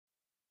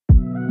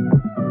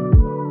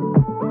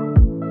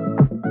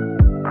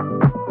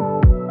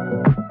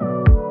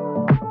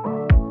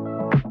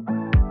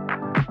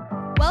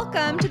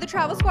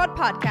Travel Squad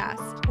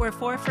podcast. We're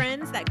four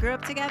friends that grew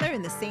up together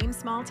in the same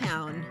small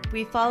town.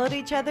 We followed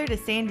each other to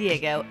San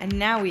Diego, and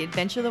now we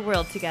adventure the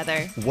world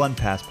together. One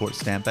passport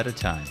stamp at a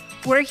time.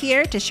 We're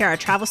here to share our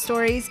travel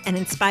stories and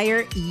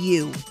inspire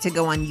you to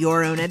go on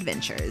your own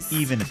adventures.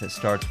 Even if it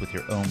starts with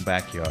your own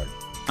backyard.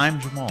 I'm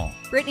Jamal.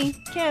 Brittany,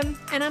 Kim,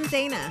 And I'm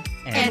Dana.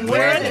 And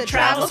we're the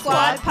Travel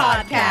Squad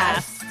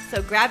podcast.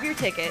 So grab your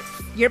tickets,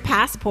 Your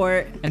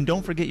passport. And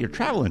don't forget your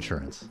travel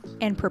insurance.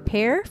 And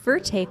prepare for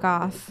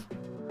takeoff.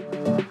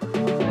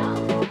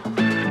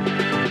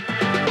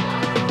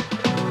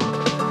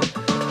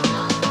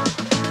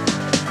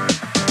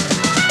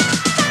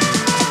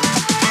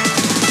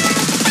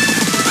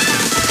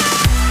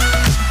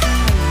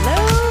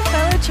 Hello,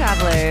 fellow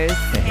travelers.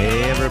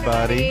 Hey,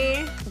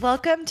 everybody.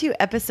 Welcome to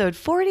episode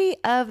 40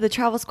 of the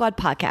Travel Squad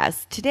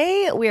podcast.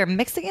 Today, we are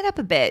mixing it up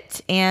a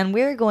bit, and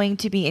we're going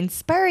to be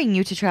inspiring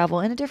you to travel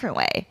in a different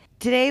way.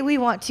 Today, we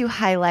want to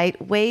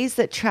highlight ways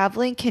that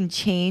traveling can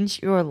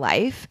change your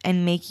life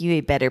and make you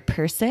a better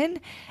person.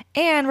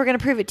 And we're going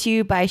to prove it to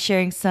you by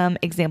sharing some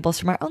examples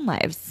from our own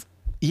lives.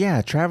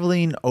 Yeah,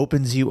 traveling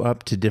opens you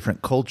up to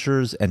different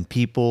cultures and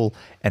people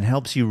and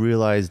helps you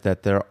realize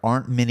that there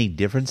aren't many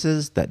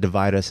differences that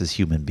divide us as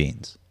human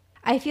beings.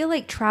 I feel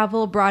like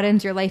travel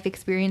broadens your life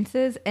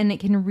experiences and it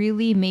can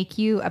really make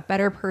you a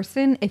better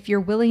person if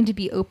you're willing to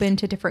be open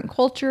to different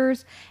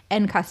cultures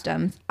and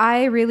customs.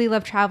 I really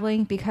love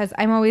traveling because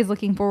I'm always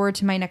looking forward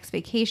to my next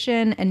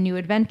vacation and new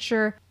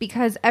adventure,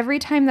 because every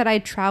time that I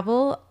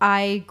travel,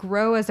 I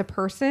grow as a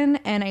person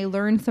and I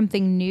learn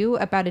something new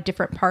about a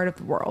different part of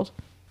the world.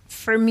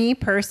 For me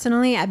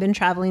personally, I've been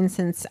traveling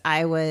since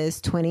I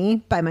was 20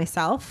 by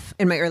myself.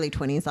 In my early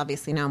 20s,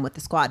 obviously now I'm with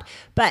the squad.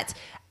 But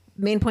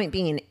main point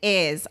being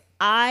is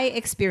I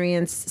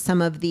experienced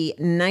some of the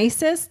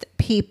nicest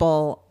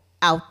people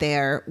out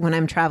there when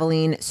I'm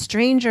traveling.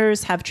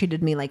 Strangers have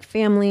treated me like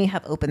family,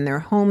 have opened their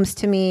homes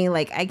to me.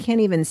 Like, I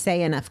can't even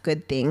say enough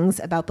good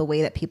things about the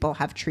way that people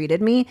have treated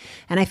me.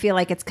 And I feel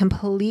like it's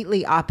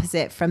completely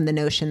opposite from the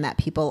notion that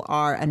people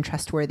are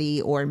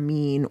untrustworthy or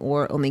mean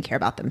or only care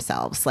about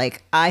themselves.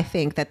 Like, I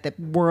think that the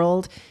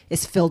world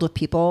is filled with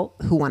people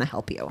who want to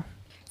help you.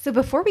 So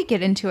before we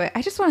get into it,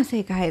 I just want to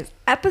say, guys,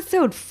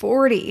 episode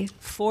 40.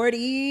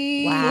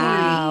 40.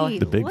 Wow.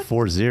 The big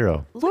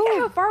 4-0. Look at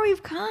how far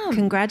we've come.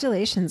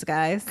 Congratulations,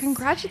 guys.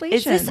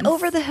 Congratulations. Is this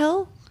over the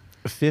hill?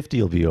 50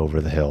 will be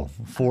over the hill.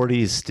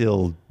 40 is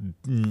still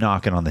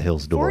knocking on the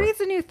hill's door. 40 is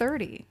the new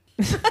 30.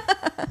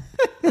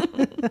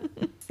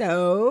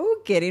 So,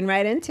 getting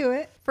right into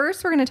it.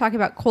 First, we're going to talk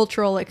about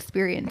cultural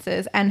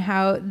experiences and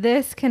how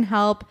this can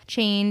help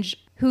change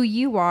who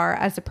you are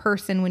as a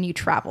person when you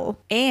travel.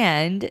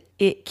 And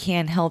it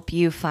can help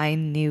you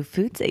find new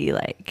foods that you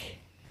like.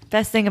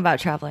 Best thing about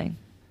traveling.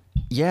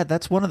 Yeah,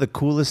 that's one of the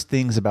coolest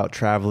things about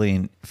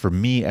traveling, for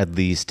me at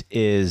least,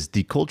 is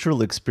the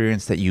cultural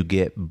experience that you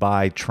get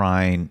by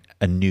trying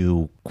a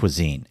new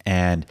cuisine.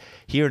 And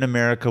here in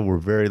America, we're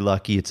very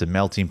lucky. It's a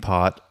melting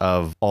pot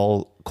of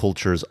all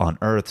cultures on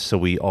earth, so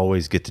we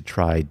always get to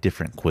try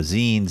different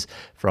cuisines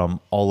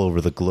from all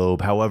over the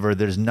globe. However,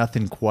 there's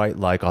nothing quite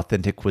like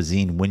authentic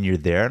cuisine when you're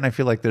there, and I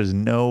feel like there's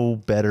no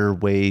better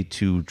way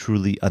to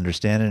truly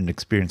understand and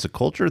experience a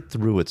culture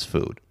through its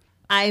food.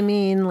 I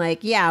mean,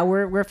 like, yeah,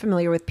 we're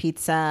familiar with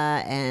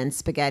pizza and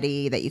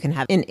spaghetti that you can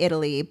have in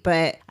Italy,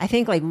 but I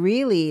think like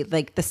really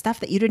like the stuff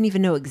that you didn't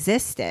even know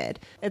existed.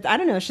 I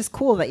don't know, it's just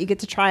cool that you get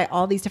to try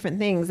all these different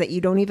things that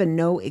you don't even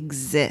know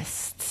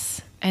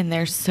exists. And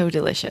they're so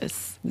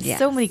delicious. Yes.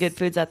 So many good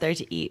foods out there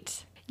to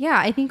eat. Yeah,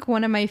 I think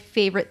one of my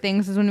favorite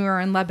things is when we were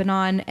in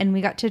Lebanon and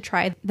we got to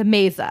try the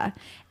meza.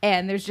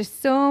 And there's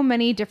just so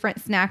many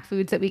different snack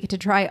foods that we get to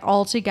try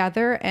all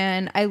together.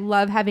 And I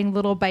love having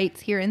little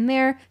bites here and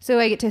there, so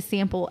I get to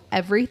sample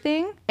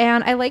everything.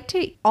 And I like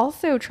to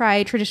also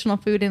try traditional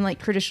food in like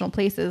traditional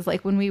places.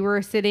 Like when we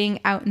were sitting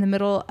out in the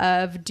middle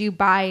of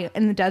Dubai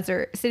in the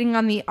desert, sitting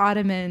on the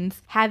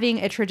Ottomans, having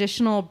a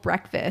traditional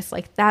breakfast.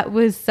 Like that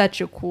was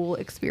such a cool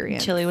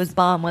experience. Chili was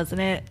bomb,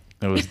 wasn't it?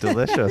 It was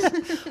delicious.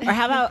 Or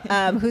how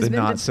about who's The been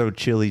not so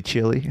chilly.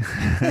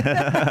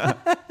 the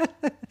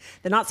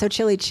not so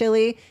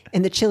chilly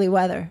in the chilly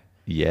weather?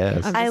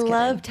 Yes. I'm I just kidding.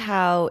 loved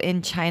how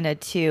in China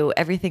too,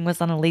 everything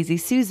was on a lazy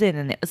Susan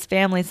and it was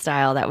family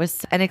style. That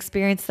was an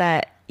experience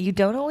that you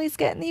don't always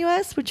get in the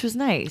US, which was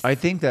nice. I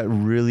think that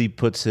really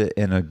puts it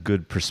in a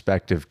good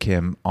perspective,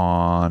 Kim,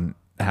 on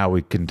how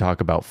we can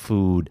talk about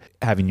food,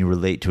 having you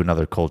relate to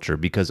another culture.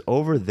 Because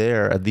over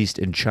there, at least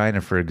in China,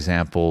 for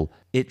example,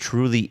 it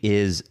truly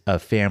is a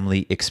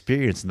family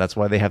experience. And that's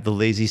why they have the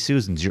lazy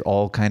Susans. You're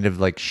all kind of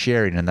like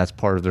sharing, and that's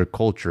part of their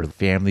culture.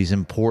 Family's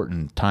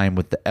important. Time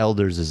with the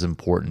elders is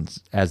important.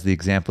 As the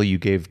example you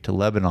gave to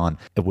Lebanon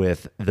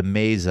with the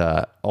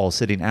meza, all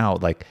sitting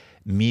out, like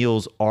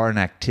meals are an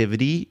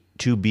activity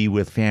to be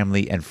with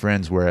family and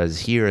friends, whereas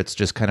here it's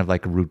just kind of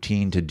like a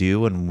routine to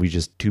do, and we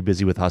just too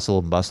busy with hustle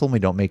and bustle, and we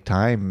don't make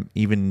time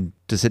even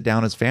to sit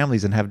down as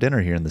families and have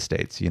dinner here in the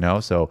States, you know?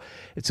 So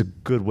it's a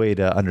good way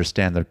to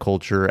understand their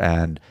culture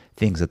and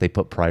things that they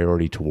put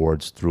priority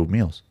towards through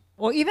meals.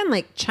 Or even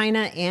like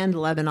China and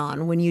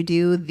Lebanon, when you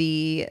do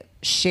the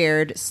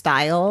shared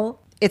style,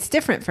 it's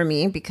different for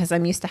me because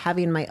I'm used to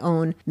having my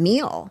own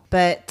meal.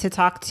 But to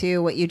talk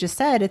to what you just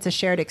said, it's a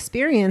shared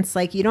experience.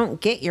 Like you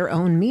don't get your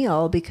own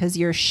meal because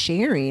you're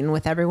sharing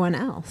with everyone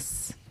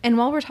else. And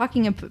while we're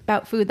talking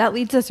about food, that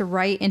leads us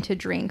right into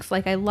drinks.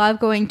 Like I love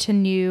going to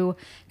new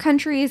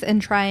countries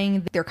and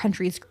trying their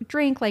country's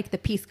drink, like the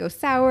pisco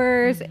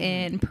sours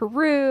in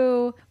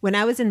Peru. When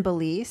I was in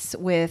Belize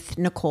with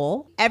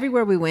Nicole,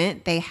 everywhere we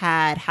went, they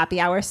had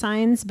happy hour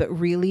signs, but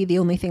really the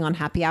only thing on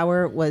happy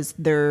hour was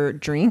their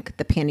drink,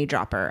 the panty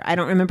dropper. I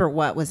don't remember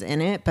what was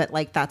in it, but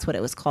like that's what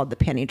it was called, the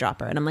panty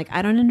dropper. And I'm like,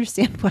 I don't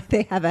understand why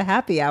they have a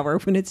happy hour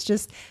when it's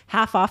just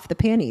half off the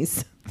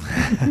panties.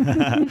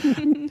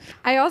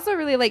 I also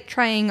really like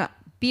trying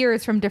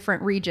beers from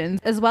different regions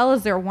as well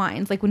as their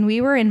wines. Like when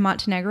we were in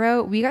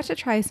Montenegro, we got to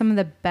try some of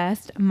the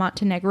best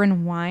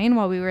Montenegrin wine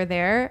while we were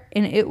there,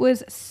 and it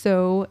was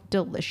so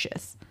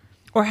delicious.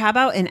 Or how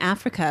about in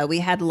Africa? We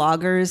had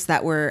lagers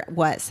that were,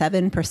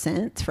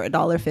 7% for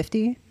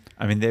 $1.50?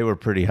 I mean, they were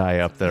pretty high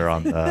up there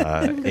on the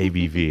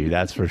ABV,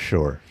 that's for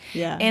sure.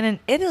 Yeah. And in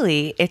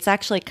Italy, it's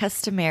actually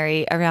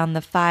customary around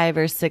the 5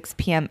 or 6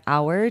 p.m.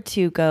 hour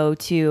to go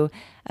to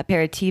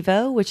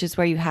aperitivo, which is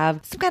where you have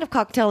some kind of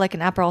cocktail like an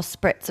Aperol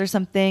Spritz or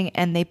something,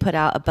 and they put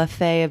out a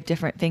buffet of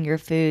different finger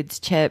foods,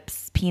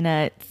 chips,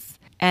 peanuts,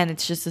 and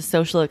it's just a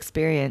social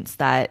experience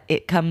that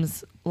it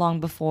comes long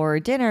before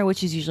dinner,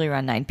 which is usually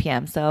around 9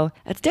 p.m. So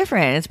it's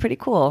different. It's pretty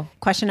cool.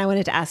 Question I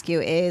wanted to ask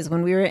you is,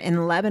 when we were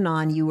in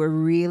Lebanon, you were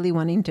really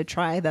wanting to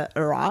try the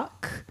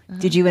Iraq.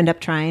 Did you end up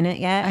trying it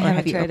yet? I or haven't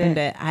have you tried opened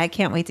it? I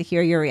can't wait to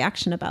hear your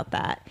reaction about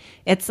that.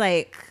 It's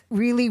like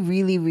really,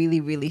 really, really,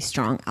 really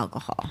strong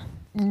alcohol.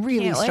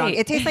 Really Can't strong. wait.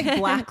 It tastes like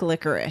black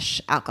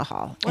licorice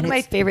alcohol. One of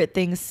my favorite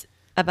things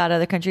about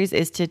other countries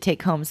is to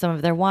take home some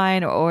of their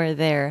wine or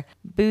their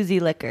boozy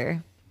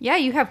liquor. Yeah,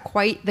 you have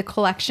quite the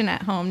collection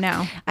at home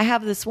now. I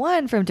have this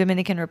one from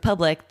Dominican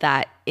Republic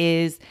that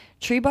is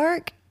tree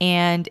bark,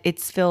 and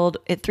it's filled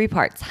at 3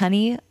 parts: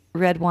 honey,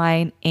 red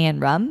wine, and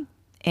rum.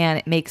 And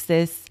it makes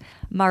this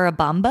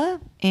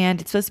marabamba, and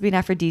it's supposed to be an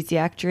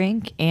aphrodisiac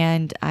drink,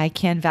 and I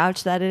can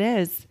vouch that it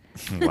is.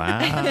 Wow,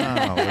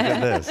 look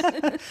at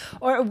this.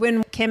 Or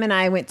when Kim and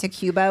I went to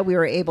Cuba, we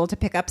were able to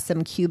pick up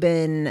some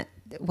Cuban,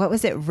 what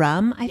was it,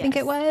 rum, I think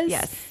it was?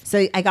 Yes.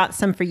 So I got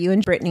some for you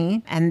and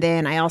Brittany. And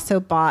then I also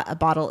bought a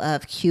bottle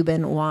of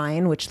Cuban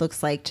wine, which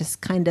looks like just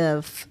kind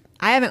of,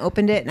 I haven't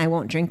opened it and I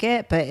won't drink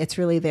it, but it's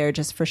really there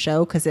just for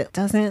show because it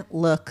doesn't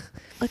look.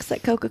 Looks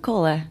like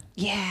Coca-Cola.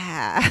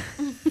 Yeah.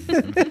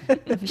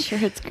 I'm sure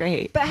it's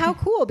great. But how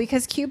cool,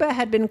 because Cuba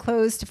had been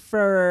closed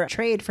for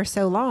trade for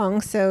so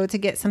long. So to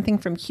get something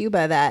from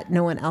Cuba that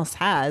no one else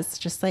has,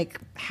 just like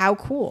how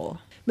cool.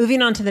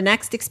 Moving on to the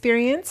next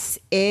experience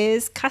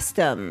is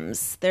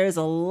customs. There's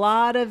a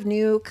lot of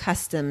new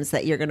customs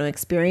that you're going to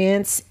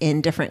experience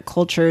in different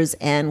cultures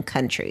and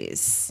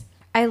countries.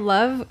 I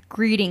love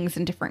greetings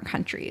in different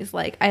countries.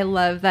 Like I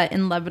love that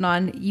in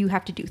Lebanon, you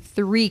have to do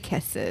 3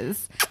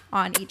 kisses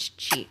on each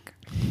cheek.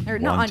 Or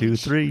not 1, on 2,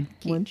 each 3.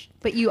 cheek,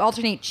 but you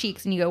alternate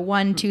cheeks and you go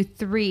 1, 2,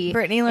 3.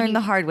 Brittany learned the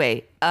hard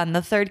way. On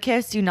the 3rd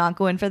kiss, do not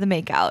go in for the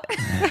makeout.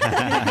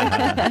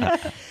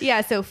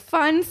 Yeah, so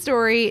fun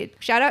story.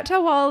 Shout out to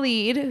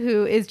Waleed,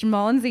 who is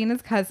Jamal and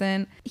Zena's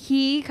cousin.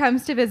 He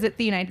comes to visit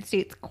the United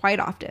States quite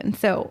often.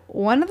 So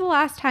one of the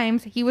last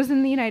times he was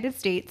in the United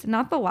States,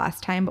 not the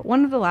last time, but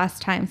one of the last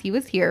times he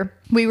was here,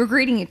 we were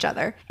greeting each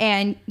other.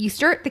 And you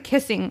start the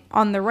kissing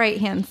on the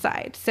right-hand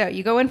side. So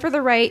you go in for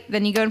the right,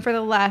 then you go in for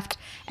the left.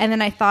 And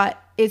then I thought,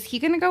 is he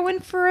going to go in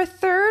for a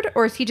 3rd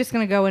or is he just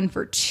going to go in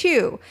for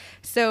 2?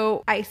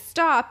 So I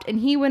stopped and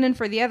he went in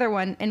for the other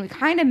one and we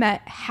kind of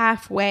met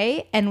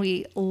halfway and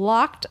we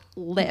locked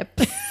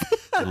lips.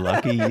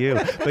 Lucky you.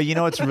 But you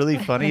know what's really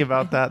funny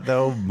about that,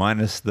 though,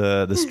 minus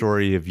the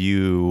story of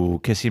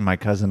you kissing my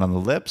cousin on the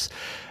lips,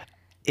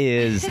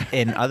 is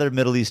in other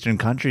Middle Eastern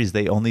countries,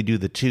 they only do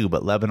the 2,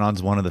 but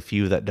Lebanon's one of the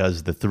few that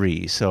does the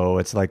 3. So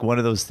it's like one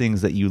of those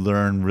things that you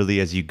learn really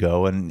as you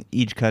go, and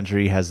each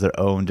country has their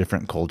own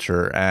different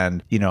culture.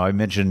 And, you know, I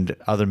mentioned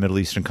other Middle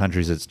Eastern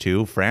countries, it's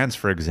 2. France,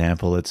 for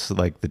example, it's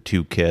like the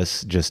 2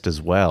 kiss just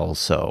as well.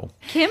 So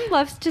Kim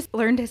loves to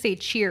learn to say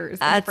cheers.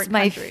 That's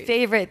my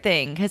favorite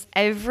thing, because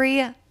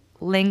every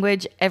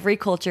language, every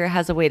culture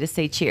has a way to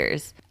say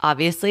cheers.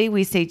 Obviously,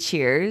 we say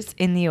cheers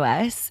in the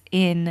US.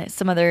 In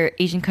some other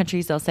Asian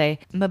countries, they'll say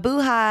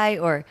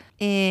mabuhay, or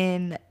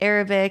in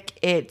Arabic,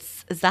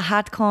 it's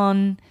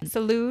zahatkon.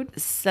 Salud.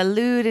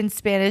 Salud in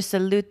Spanish,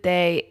 salute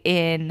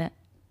in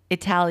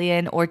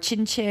Italian, or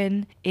chin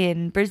chin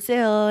in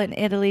Brazil and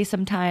Italy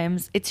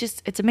sometimes.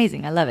 It's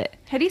amazing. I love it.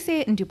 How do you say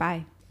it in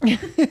Dubai?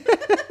 it'd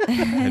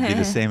be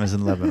the same as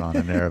in Lebanon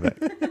in Arabic.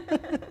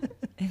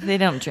 They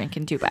don't drink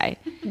in Dubai.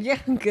 Yeah,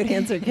 good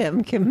answer,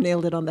 Kim. Kim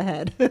nailed it on the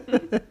head.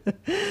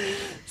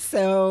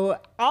 So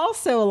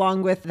also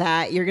along with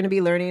that, you're going to be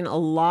learning a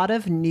lot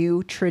of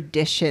new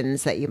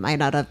traditions that you might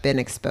not have been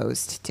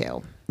exposed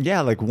to.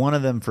 Yeah, like one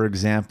of them, for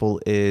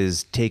example,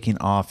 is taking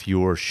off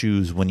your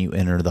shoes when you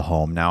enter the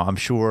home. Now, I'm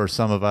sure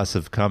some of us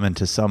have come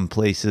into some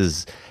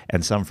places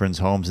and some friends'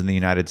 homes in the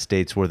United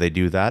States where they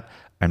do that.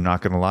 I'm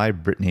not going to lie,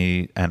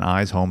 Brittany and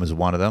I's home is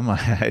one of them.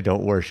 I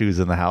don't wear shoes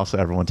in the house, so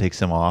everyone takes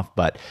them off.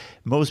 But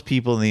most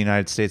people in the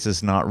United States,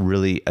 it's not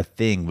really a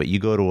thing. But you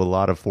go to a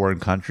lot of foreign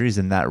countries,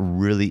 and that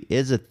really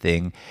is a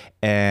thing.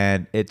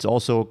 And it's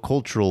also a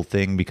cultural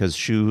thing because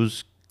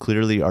shoes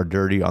clearly are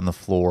dirty on the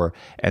floor,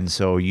 and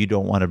so you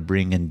don't want to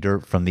bring in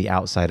dirt from the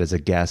outside as a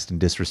guest and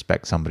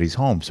disrespect somebody's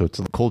home. So it's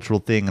a cultural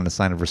thing and a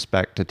sign of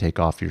respect to take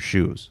off your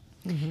shoes.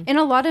 Mm-hmm. In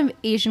a lot of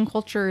Asian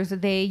cultures,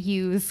 they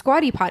use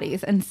squatty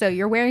potties. And so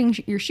you're wearing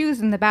your shoes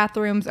in the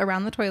bathrooms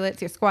around the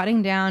toilets, you're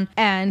squatting down.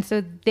 And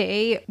so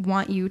they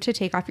want you to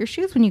take off your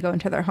shoes when you go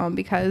into their home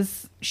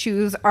because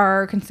shoes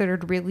are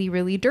considered really,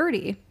 really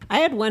dirty. I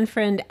had one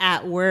friend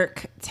at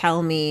work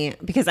tell me,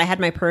 because I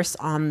had my purse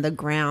on the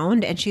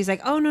ground, and she's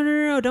like, oh,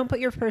 no, don't put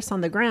your purse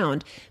on the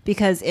ground.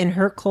 Because in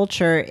her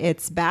culture,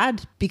 it's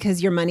bad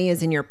because your money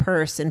is in your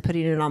purse and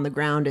putting it on the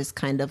ground is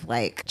kind of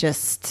like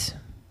just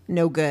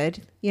no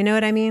good. You know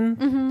what I mean?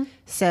 Mm-hmm.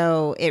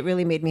 So it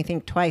really made me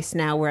think twice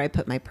now where I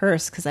put my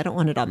purse because I don't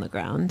want it on the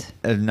ground.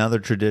 Another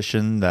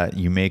tradition that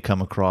you may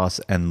come across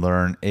and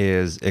learn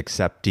is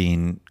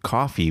accepting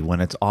coffee when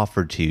it's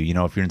offered to you. You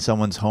know, if you're in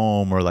someone's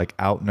home or like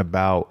out and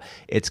about,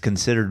 it's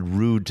considered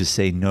rude to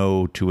say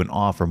no to an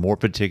offer, more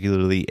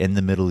particularly in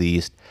the Middle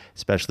East,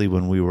 especially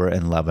when we were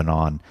in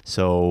Lebanon.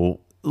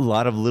 So a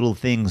lot of little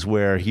things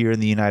where here in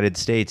the United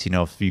States, you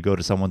know, if you go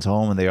to someone's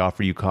home and they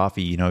offer you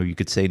coffee, you know, you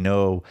could say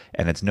no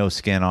and it's no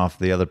skin off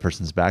the other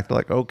person's back. They're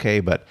like, okay,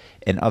 but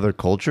in other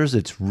cultures,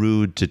 it's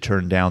rude to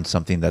turn down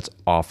something that's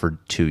offered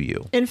to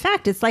you. In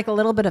fact, it's like a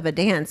little bit of a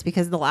dance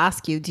because they'll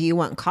ask you, do you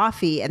want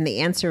coffee? And the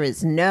answer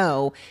is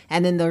no.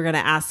 And then they're going to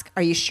ask,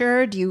 are you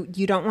sure? You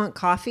don't want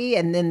coffee?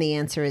 And then the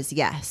answer is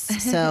yes.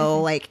 So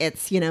like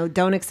it's, you know,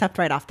 don't accept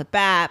right off the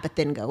bat, but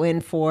then go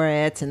in for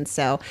it. And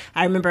so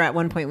I remember at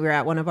one point we were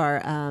at one of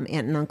our aunt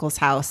and uncle's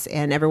house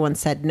and everyone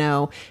said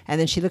no. And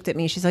then she looked at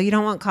me, she's like, you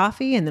don't want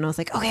coffee? And then I was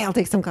like, okay, I'll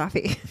take some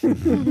coffee.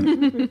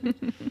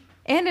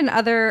 And in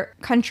other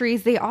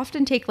countries, they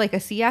often take like a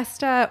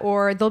siesta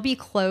or they'll be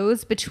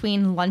closed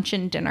between lunch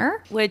and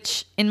dinner.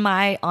 Which, in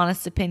my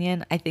honest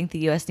opinion, I think the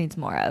U.S. needs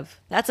more of.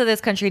 That's what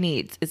this country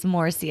needs, is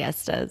more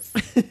siestas.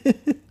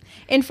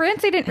 In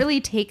France, they didn't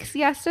really take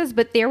siestas,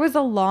 but there was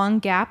a long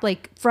gap,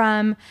 like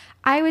from,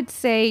 I would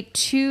say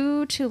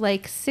 2 to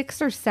like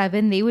 6 or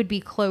 7, they would be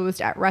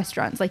closed at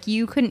restaurants. Like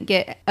you couldn't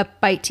get a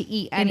bite to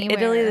eat anywhere.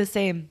 In Italy, the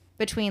same.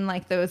 Between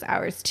like those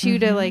hours, 2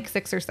 to like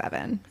 6 or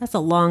 7. That's a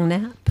long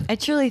nap. I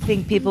truly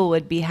think people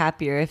would be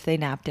happier if they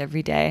napped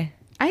every day.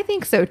 I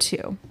think so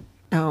too.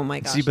 Oh my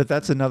gosh. See, but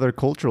that's another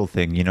cultural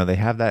thing. You know, they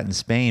have that in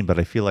Spain, but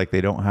I feel like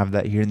they don't have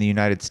that here in the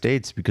United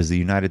States because the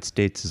United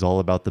States is all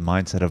about the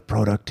mindset of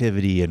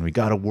productivity and we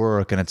got to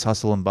work and it's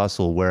hustle and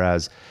bustle.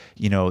 Whereas,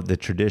 you know, the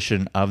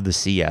tradition of the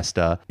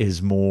siesta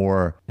is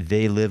more,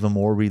 they live a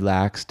more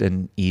relaxed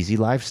and easy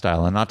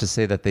lifestyle. And not to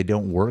say that they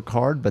don't work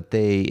hard, but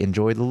they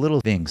enjoy the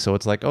little things. So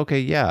it's like, okay,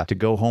 yeah, to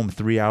go home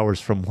 3 hours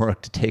from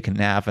work to take a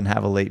nap and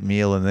have a late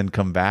meal and then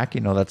come back,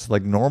 you know, that's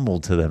like normal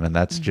to them. And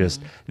that's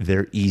just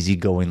their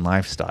easygoing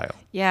lifestyle.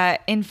 Yeah,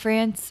 in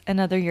France and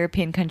other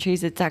European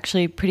countries, it's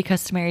actually pretty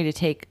customary to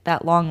take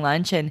that long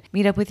lunch and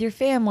meet up with your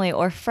family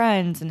or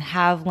friends and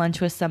have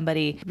lunch with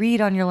somebody, read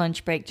on your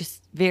lunch break,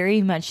 just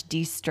very much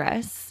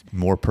de-stress.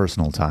 More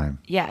personal time.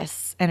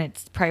 Yes, and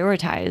it's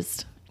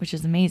prioritized, which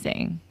is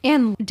amazing.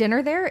 And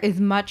dinner there is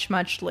much,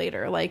 much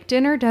later. Like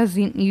dinner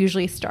doesn't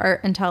usually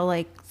start until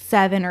like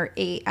 7 or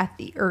 8 at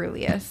the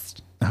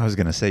earliest. I was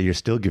going to say, you're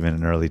still giving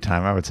an early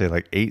time. I would say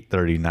like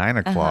 8:30, 9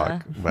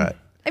 o'clock, but...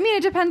 I mean,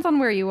 it depends on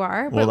where you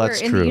are. But Well, that's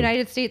in true. the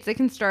United States, it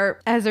can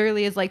start as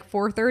early as like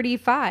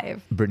 4:35.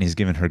 Brittany's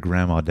giving her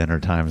grandma dinner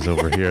times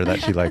over here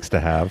that she likes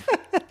to have.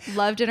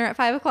 Love dinner at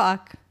 5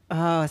 o'clock.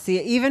 Oh,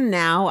 see, even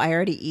now I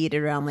already eat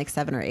around like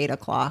 7 or 8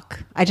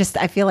 o'clock. I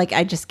feel like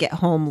I just get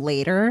home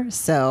later.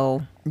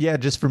 So Yeah,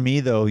 just for me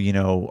though, you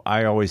know,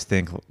 I always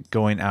think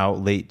going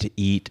out late to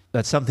eat,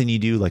 that's something you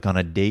do like on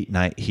a date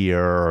night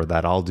here or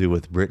that I'll do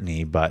with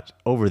Brittany. But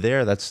over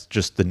there, that's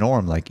just the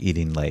norm, like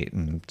eating late.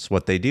 And it's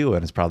what they do.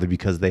 And it's probably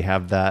because they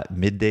have that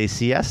midday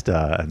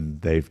siesta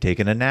and they've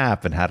taken a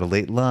nap and had a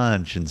late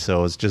lunch. And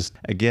so it's just,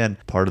 again,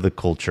 part of the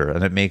culture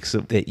and it makes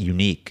it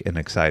unique and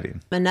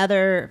exciting.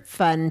 another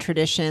fun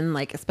tradition,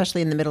 like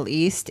especially in the Middle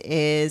East,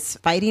 is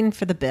fighting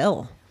for the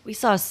bill. We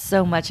saw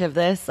so much of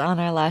this on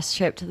our last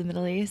trip to the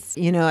Middle East.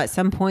 You know, at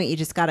some point you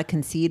just got to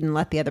concede and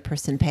let the other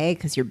person pay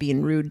because you're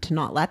being rude to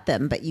not let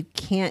them, but you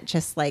can't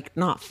just like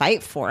not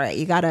fight for it.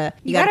 You gotta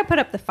put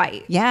up the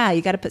fight. yeah,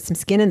 you gotta put some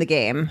skin in the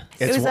game.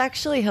 It was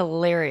actually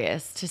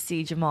hilarious to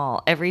see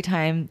Jamal. Every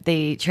time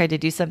they tried to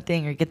do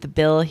something or get the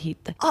bill,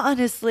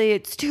 honestly,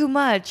 it's too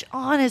much.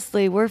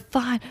 Honestly, we're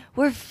fine.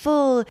 We're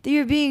full.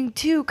 You're being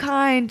too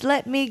kind.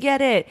 Let me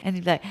get it. And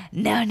he'd be like,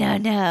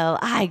 no,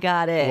 I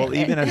got it. Well,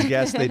 even as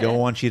guests, they don't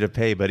want want you to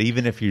pay, but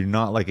even if you're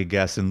not like a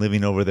guest and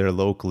living over there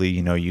locally,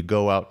 you know, you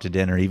go out to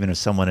dinner, even if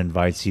someone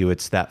invites you,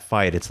 it's that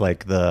fight. It's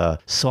like the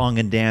song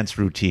and dance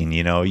routine,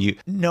 you know,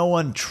 no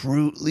one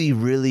truly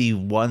really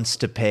wants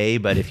to pay,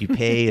 but if you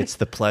pay, it's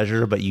the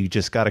pleasure, but you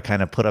just got to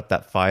kind of put up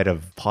that fight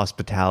of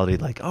hospitality,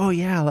 like, oh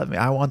yeah,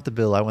 I want the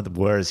bill.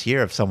 Whereas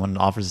here, if someone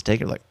offers to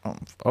take it, like, oh,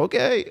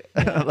 okay,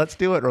 let's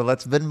do it. Or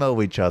let's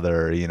Venmo each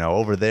other, you know,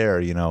 over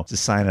there, you know, it's a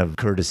sign of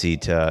courtesy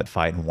to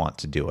fight and want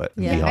to do it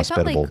and be I felt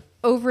hospitable. like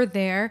over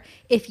there,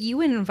 if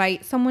you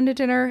invite someone to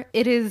dinner,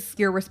 it is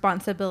your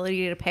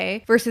responsibility to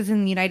pay, versus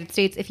in the United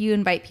States, if you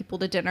invite people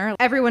to dinner,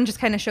 everyone just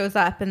kind of shows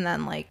up and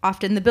then like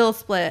often the bill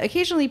split.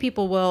 Occasionally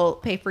people will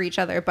pay for each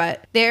other,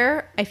 but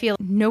there I feel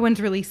no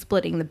one's really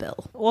splitting the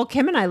bill. Well,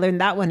 Kim and I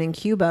learned that one in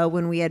Cuba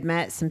when we had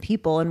met some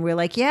people and we're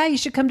like, yeah, you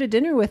should come to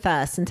dinner with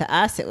us. And to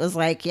us, it was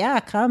like,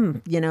 yeah,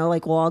 come, you know,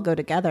 like we'll all go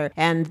together.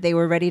 And they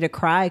were ready to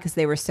cry because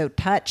they were so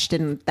touched.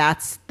 And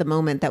that's the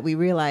moment that we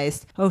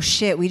realized, oh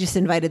shit, we just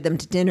invited them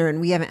to dinner and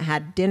we haven't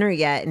had dinner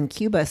yet in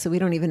Cuba. So we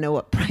don't even know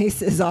what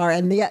prices are.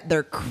 And yet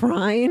they're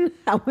crying.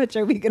 How much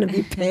are we going to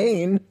be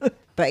paying?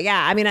 But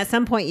yeah, I mean, at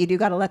some point you do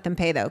got to let them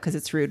pay though, because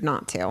it's rude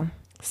not to.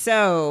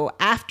 So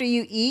after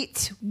you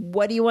eat,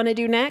 what do you want to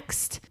do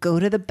next? Go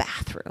to the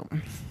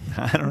bathroom.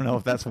 I don't know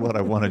if that's what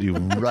I want to do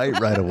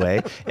right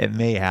away. It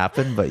may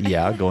happen, but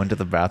yeah, going to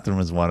the bathroom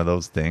is one of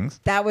those things.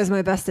 That was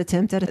my best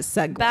attempt at a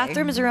segue.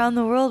 Bathrooms around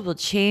the world will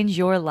change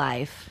your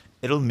life.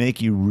 It'll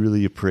make you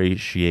really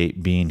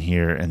appreciate being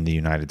here in the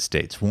United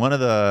States. One of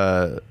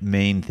the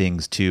main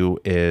things too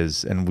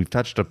is, and we've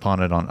touched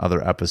upon it on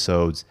other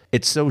episodes,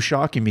 it's so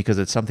shocking because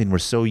it's something we're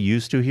so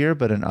used to here,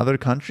 but in other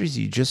countries,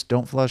 you just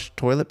don't flush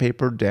toilet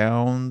paper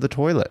down the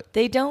toilet.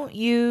 They don't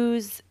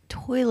use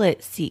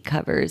toilet seat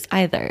covers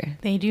either.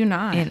 They do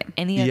not. In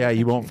any other Yeah,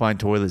 you country. won't find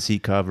toilet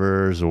seat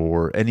covers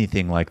or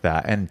anything like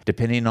that. And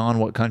depending on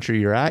what country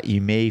you're at,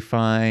 you may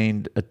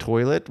find a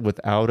toilet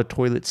without a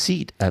toilet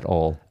seat at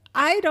all.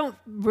 I don't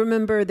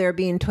remember there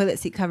being toilet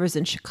seat covers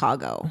in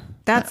Chicago.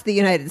 That's the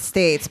United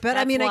States. But I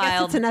That's mean, I guess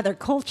wild. it's another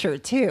culture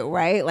too,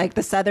 right? Like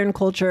the Southern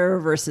culture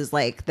versus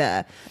like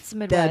the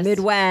Midwest.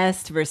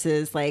 Midwest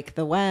versus like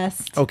the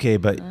West. Okay,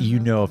 but you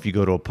know, if you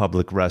go to a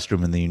public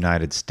restroom in the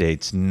United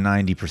States,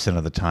 90%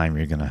 of the time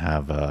you're going to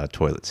have a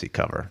toilet seat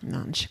cover.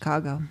 Not in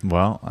Chicago.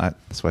 Well,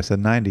 that's why I said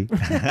 90.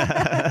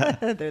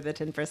 They're the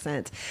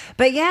 10%.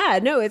 But yeah,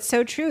 no, it's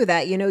so true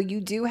that, you know, you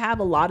do have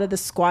a lot of the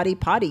squatty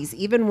potties.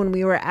 Even when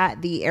we were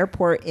at the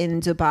airport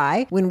in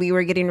Dubai, when we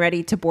were getting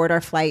ready to board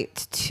our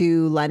flight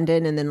to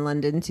London and then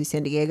London to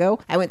San Diego,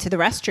 I went to the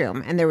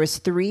restroom and there was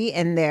 3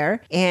 in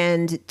there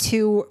and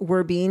 2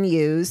 were being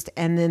used.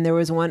 And then there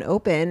was 1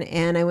 open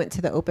and I went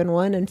to the open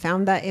one and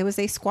found that it was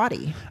a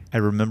squatty. I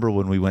remember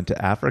when we went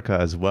to Africa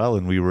as well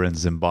and we were in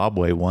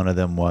Zimbabwe, one of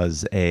them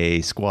was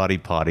a squatty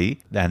potty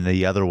and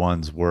the other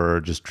ones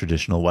were just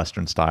traditional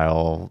Western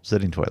style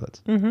sitting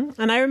toilets.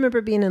 And I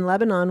remember being in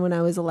Lebanon when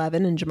I was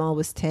 11 and Jamal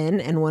was 10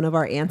 and one of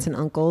our aunts and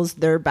uncles,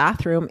 their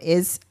bathroom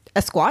is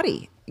a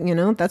squatty. You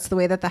know, that's the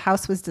way that the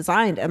house was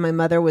designed. And my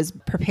mother was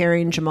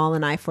preparing Jamal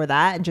and I for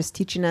that and just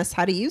teaching us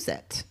how to use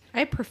it.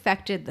 I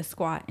perfected the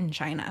squat in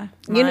China.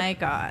 You My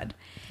God.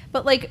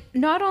 But like,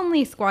 not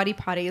only squatty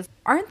potties,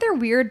 aren't there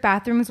weird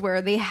bathrooms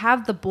where they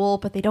have the bowl,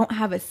 but they don't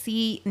have a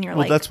seat? And you're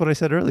Well, like, that's what I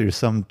said earlier.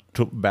 Some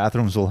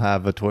bathrooms will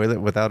have a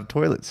toilet without a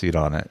toilet seat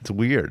on it. It's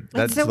weird.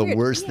 That's so the weird.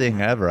 worst thing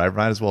ever. I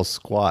might as well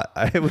squat.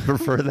 I would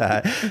prefer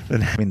that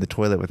than having the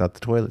toilet without the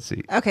toilet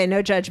seat. Okay,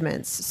 no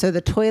judgments. So the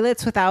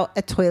toilets without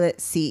a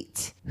toilet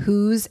seat,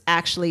 who's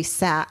actually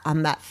sat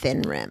on that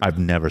thin rim? I've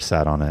never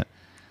sat on it.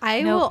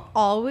 I Nope. will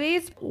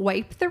always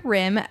wipe the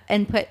rim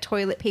and put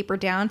toilet paper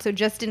down. So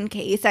just in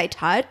case I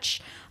touch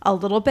a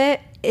little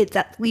bit, it's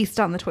at least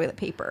on the toilet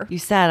paper. You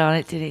sat on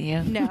it, didn't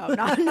you? No,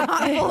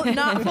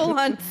 not full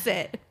on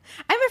sit.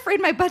 I'm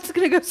afraid my butt's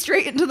going to go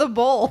straight into the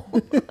bowl.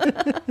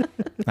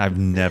 I've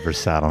never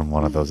sat on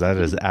one of those. That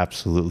is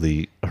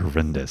absolutely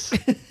horrendous.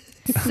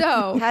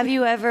 So Have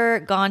you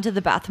ever gone to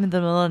the bathroom in the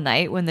middle of the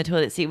night when the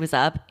toilet seat was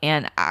up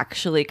and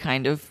actually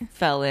kind of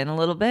fell in a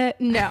little bit?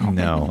 no.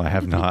 No, I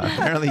have not.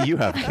 Apparently you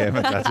have, Kim,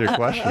 if that's your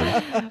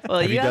question.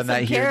 Well, you you done have that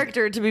some here?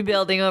 character to be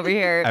building over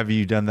here. Have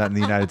you done that in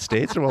the United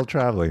States or while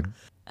traveling?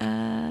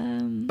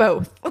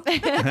 Both.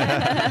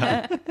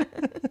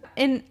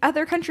 In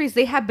other countries,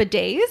 they have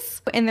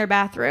bidets in their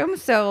bathroom.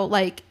 So,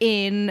 like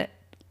in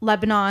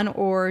Lebanon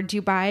or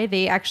Dubai,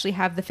 they actually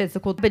have the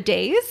physical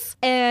bidets.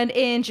 And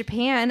in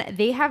Japan,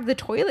 they have the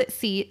toilet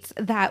seats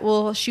that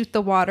will shoot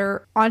the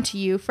water onto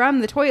you from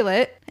the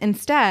toilet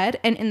instead.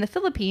 And in the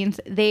Philippines,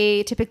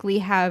 they typically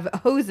have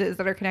hoses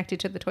that are connected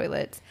to the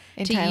toilets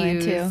In to Thailand,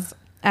 use too.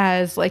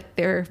 as like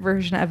their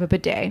version of a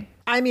bidet.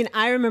 I mean,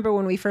 I remember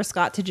when we first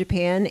got to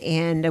Japan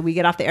and we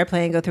get off the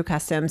airplane and go through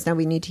customs. Now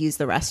we need to use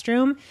the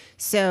restroom.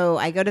 So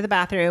I go to the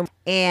bathroom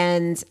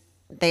and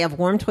they have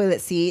warm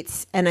toilet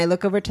seats and I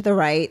look over to the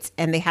right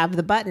and they have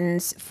the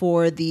buttons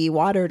for the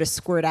water to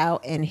squirt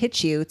out and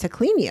hit you to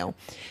clean you.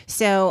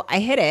 So I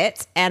hit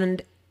it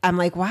and I'm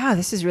like, wow,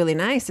 this is really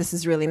nice. This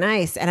is really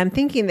nice. And I'm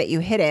thinking that you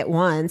hit it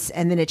once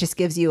and then it just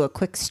gives you a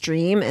quick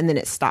stream and then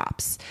it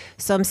stops.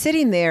 So I'm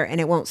sitting there and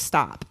it won't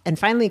stop. And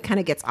finally it kind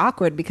of gets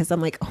awkward because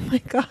I'm like, oh my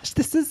gosh,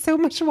 this is so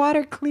much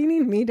water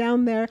cleaning me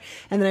down there.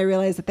 And then I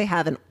realize that they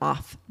have an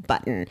off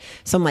button.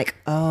 So I'm like,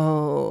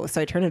 oh,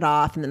 so I turn it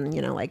off and then,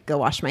 like go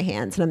wash my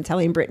hands. And I'm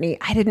telling Brittany,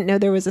 I didn't know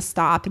there was a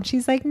stop. And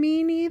she's like,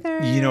 me neither.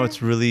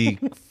 It's really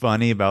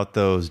funny about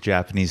those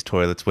Japanese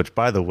toilets, which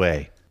by the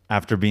way,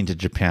 after being to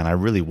Japan, I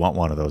really want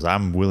one of those.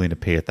 I'm willing to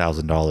pay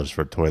 $1,000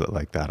 for a toilet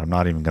like that. I'm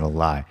not even going to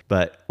lie.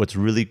 But what's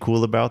really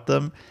cool about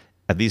them,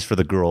 at least for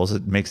the girls,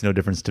 it makes no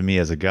difference to me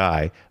as a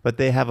guy, but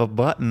they have a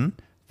button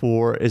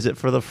for, is it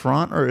for the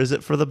front or is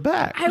it for the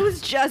back? I was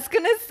just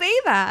going to say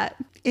that.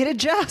 It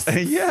adjusts.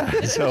 Yeah.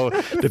 So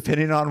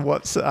depending on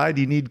what side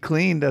you need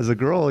cleaned as a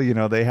girl,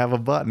 they have a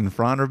button,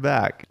 front or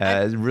back.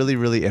 It's really,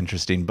 really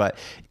interesting. But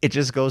it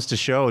just goes to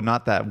show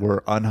not that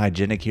we're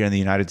unhygienic here in the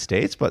United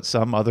States, but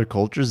some other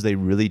cultures, they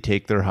really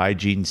take their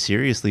hygiene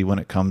seriously when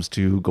it comes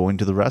to going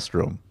to the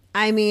restroom.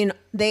 I mean,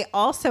 they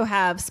also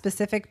have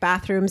specific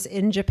bathrooms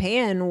in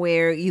Japan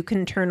where you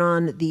can turn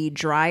on the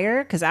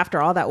dryer because after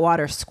all that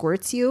water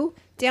squirts you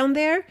down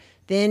there,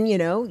 then,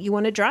 you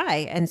want to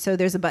dry. And so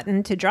there's a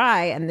button to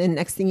dry. And then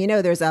next thing you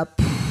know, there's a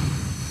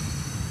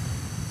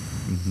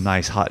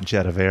nice hot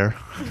jet of air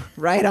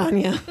right on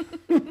you.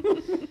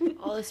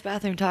 All this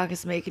bathroom talk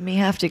is making me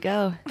have to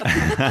go.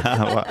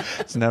 Well,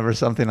 it's never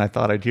something I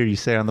thought I'd hear you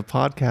say on the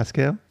podcast,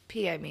 Kim.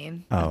 Pee, I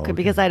mean. Oh, okay.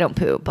 Because I don't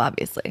poop,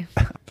 obviously.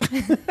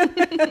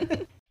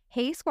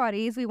 Hey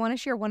Squatties, we want to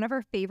share one of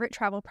our favorite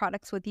travel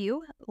products with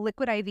you.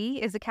 Liquid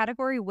IV is a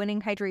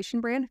category-winning hydration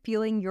brand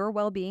fueling your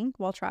well-being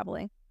while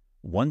traveling.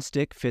 One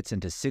stick fits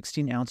into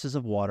 16 ounces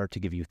of water to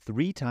give you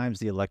 3 times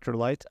the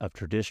electrolytes of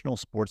traditional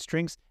sports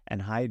drinks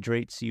and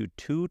hydrates you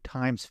 2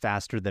 times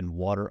faster than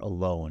water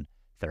alone.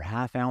 Their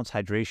half-ounce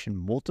hydration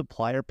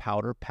multiplier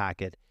powder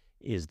packet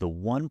is the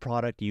one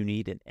product you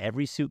need in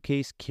every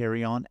suitcase,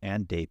 carry-on,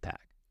 and day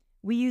pack.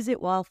 We use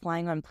it while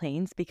flying on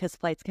planes because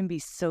flights can be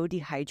so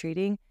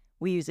dehydrating.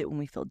 We use it when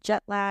we feel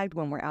jet lagged,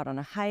 when we're out on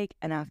a hike,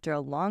 and after a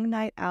long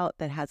night out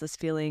that has us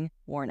feeling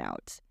worn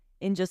out.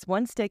 In just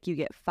one stick, you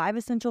get 5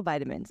 essential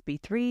vitamins,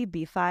 B3,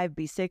 B5,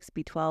 B6,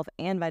 B12,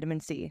 and vitamin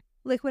C.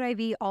 Liquid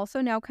IV also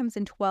now comes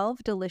in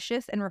 12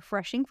 delicious and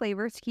refreshing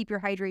flavors to keep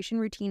your hydration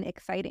routine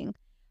exciting.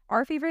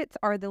 Our favorites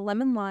are the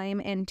lemon lime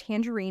and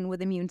tangerine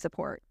with immune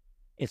support.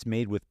 It's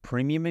made with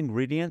premium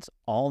ingredients,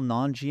 all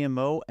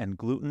non-GMO and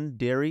gluten,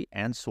 dairy,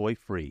 and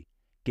soy-free.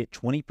 Get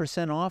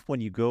 20% off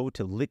when you go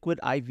to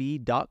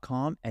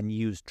liquidiv.com and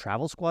use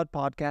Travel Squad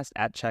Podcast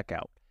at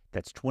checkout.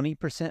 That's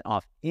 20%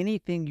 off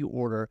anything you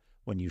order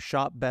when you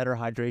shop Better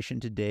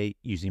Hydration today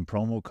using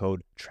promo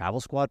code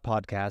Travel Squad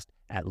Podcast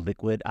at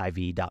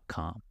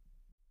liquidiv.com.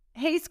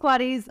 Hey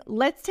Squatties,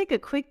 let's take a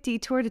quick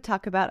detour to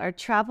talk about our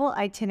travel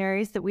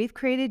itineraries that we've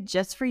created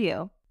just for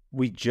you.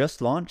 We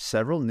just launched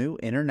several new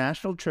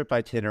international trip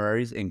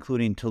itineraries,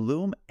 including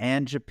Tulum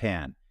and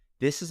Japan.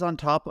 This is on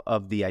top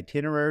of the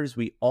itineraries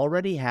we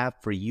already have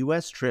for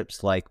U.S.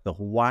 trips like the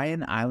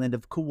Hawaiian island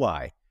of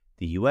Kauai,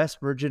 the U.S.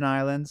 Virgin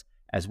Islands,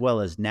 as well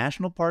as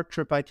national park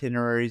trip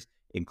itineraries,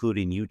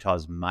 including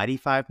Utah's Mighty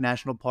Five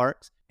National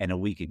Parks and a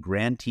week at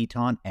Grand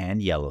Teton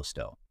and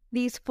Yellowstone.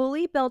 These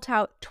fully built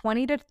out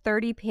 20 to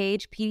 30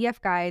 page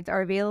PDF guides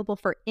are available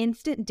for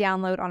instant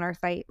download on our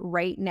site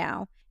right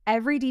now.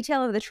 Every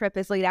detail of the trip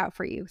is laid out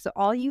for you, so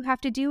all you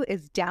have to do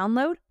is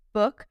download,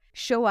 book,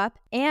 show up,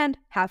 and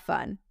have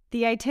fun.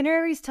 The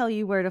itineraries tell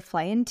you where to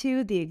fly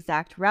into, the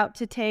exact route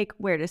to take,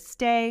 where to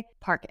stay,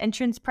 park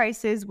entrance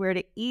prices, where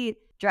to eat,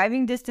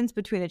 driving distance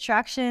between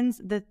attractions,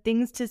 the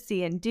things to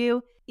see and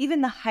do,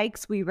 even the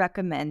hikes we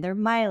recommend, their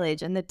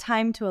mileage, and the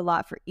time to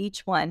allot for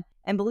each one.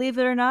 And believe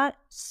it or not,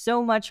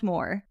 so much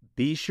more.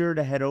 Be sure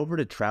to head over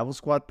to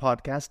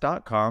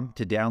TravelSquadPodcast.com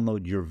to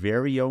download your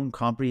very own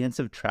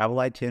comprehensive travel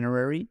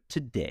itinerary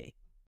today.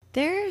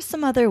 There are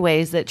some other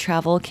ways that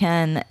travel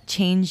can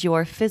change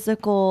your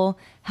physical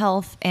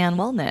health and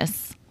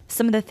wellness.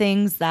 Some of the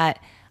things that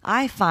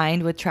I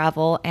find with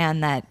travel,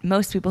 and that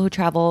most people who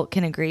travel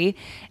can agree,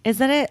 is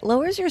that it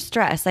lowers your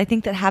stress. I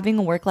think that having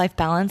a work-life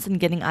balance and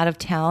getting out of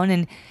town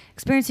and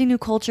experiencing new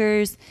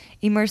cultures,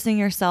 immersing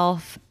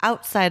yourself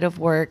outside of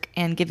work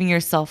and giving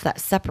yourself that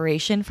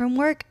separation from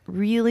work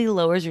really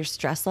lowers your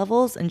stress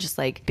levels, and just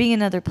like being in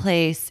another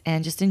place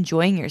and just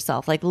enjoying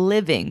yourself, like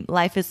living.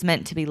 Life is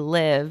meant to be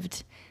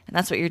lived. And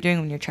that's what you're doing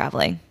when you're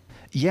traveling.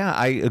 Yeah,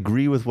 I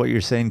agree with what you're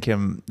saying,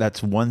 Kim.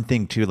 That's one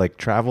thing too. Like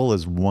travel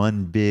is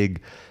one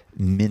big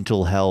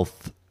mental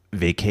health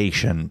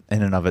vacation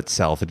in and of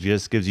itself. It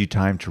just gives you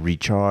time to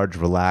recharge,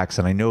 relax.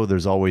 And I know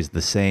there's always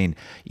the saying,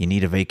 you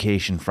need a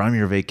vacation from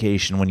your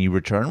vacation when you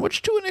return,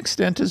 which to an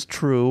extent is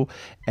true.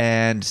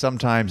 And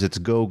sometimes it's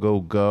go,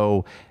 go,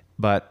 go.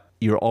 But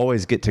you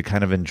always get to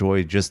kind of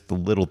enjoy just the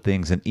little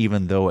things. And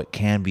even though it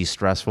can be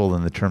stressful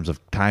in the terms of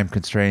time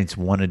constraints,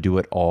 want to do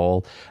it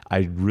all,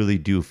 I really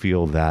do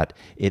feel that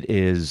it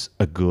is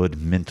a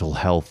good mental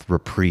health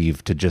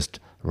reprieve to just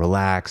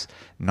relax,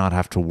 not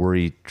have to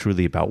worry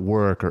truly about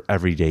work or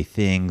everyday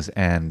things,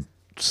 and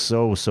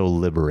so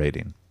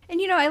liberating. And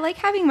I like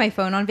having my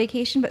phone on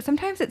vacation, but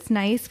sometimes it's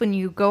nice when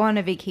you go on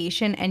a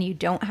vacation and you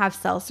don't have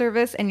cell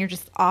service and you're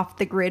just off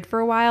the grid for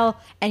a while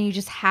and you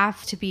just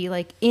have to be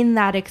like in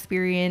that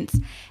experience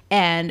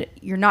and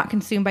you're not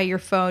consumed by your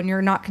phone.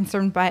 You're not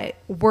concerned by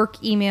work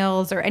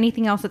emails or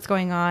anything else that's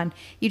going on.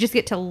 You just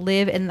get to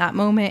live in that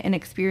moment and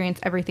experience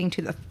everything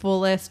to the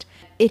fullest.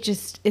 It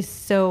just is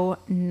so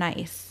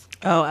nice.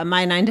 Oh, at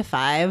my 9 to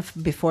 5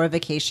 before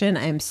vacation,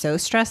 I'm so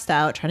stressed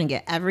out trying to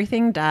get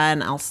everything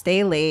done. I'll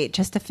stay late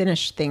just to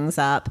finish things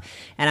up.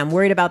 And I'm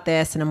worried about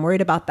this and I'm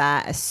worried about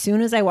that. As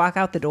soon as I walk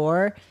out the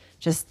door,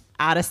 just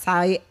out of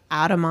sight,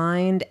 out of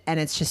mind. And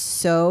it's just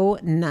so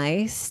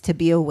nice to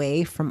be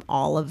away from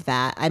all of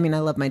that. I mean, I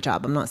love my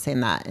job. I'm not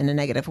saying that in a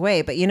negative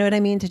way, but you know what I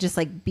mean? To just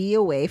like be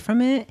away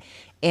from it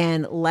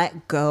and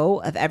let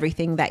go of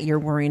everything that you're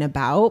worrying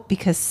about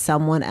because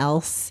someone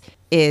else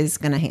is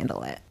going to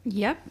handle it.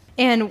 Yep.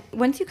 And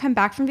once you come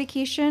back from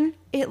vacation,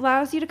 it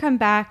allows you to come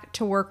back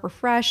to work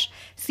refreshed,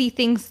 see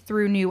things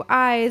through new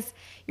eyes.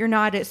 You're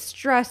not as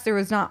stressed. There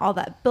was not all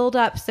that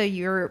buildup. So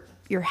you're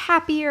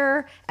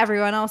happier.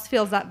 Everyone else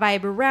feels that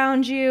vibe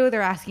around you.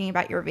 They're asking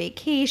about your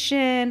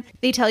vacation.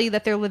 They tell you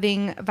that they're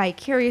living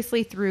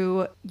vicariously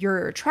through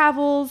your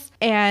travels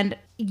and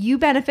you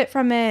benefit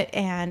from it.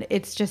 And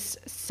it's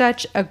just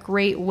such a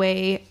great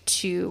way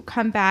to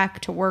come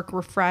back to work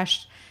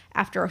refreshed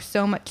after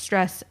so much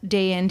stress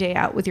day in, day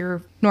out with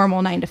your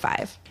normal 9 to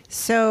 5.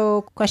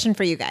 So, question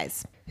for you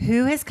guys.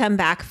 Who has come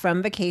back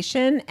from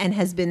vacation and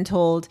has been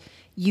told,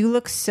 you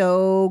look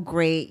so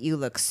great, you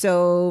look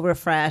so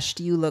refreshed,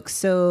 you look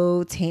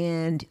so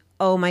tanned,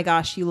 oh my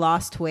gosh, you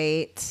lost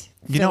weight,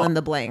 fill in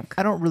the blank?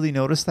 I don't really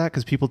notice that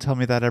because people tell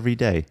me that every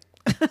day.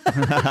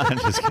 I'm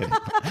just kidding.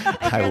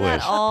 I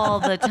wish. All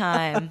the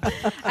time.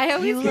 I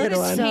always You hear look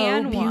the so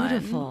tan one.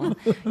 beautiful.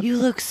 You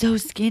look so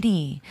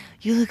skinny.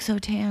 You look so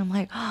tan. I'm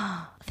like,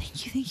 oh,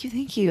 thank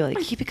you. Like,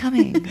 keep it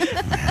coming.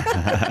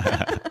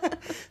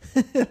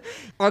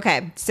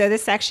 Okay, so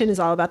this section is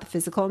all about the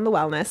physical and the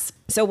wellness.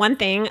 So one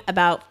thing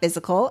about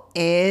physical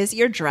is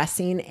your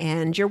dressing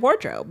and your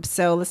wardrobe.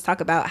 So let's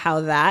talk about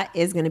how that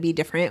is going to be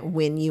different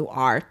when you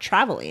are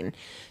traveling.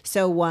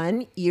 So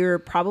one, you're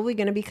probably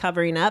going to be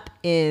covering up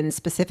in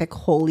specific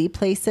holy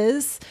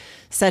places,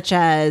 such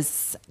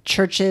as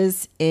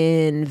churches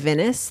in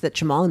Venice that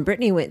Jamal and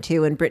Brittany went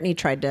to, and Brittany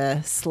tried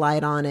to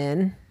slide on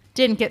in.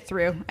 Didn't get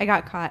through. I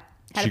got caught.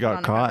 Had She to put got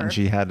on a caught cover. and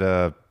she had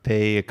to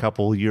pay a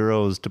couple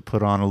euros to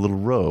put on a little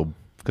robe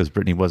because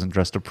Brittany wasn't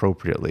dressed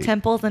appropriately.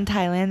 Temples in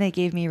Thailand, they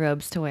gave me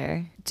robes to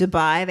wear.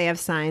 Dubai, they have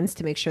signs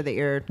to make sure that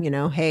you're,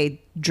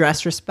 hey,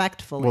 dress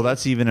respectfully. Well,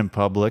 that's even in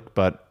public,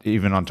 but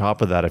even on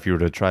top of that, if you were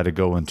to try to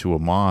go into a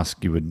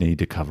mosque, you would need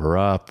to cover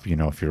up,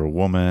 if you're a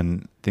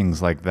woman,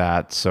 things like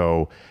that.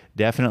 So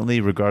definitely,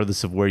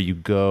 regardless of where you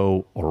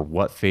go or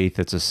what faith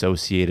it's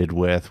associated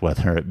with,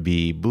 whether it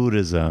be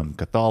Buddhism,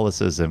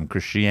 Catholicism,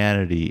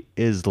 Christianity,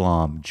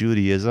 Islam,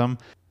 Judaism,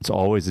 it's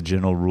always a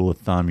general rule of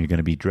thumb. You're going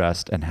to be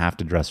dressed and have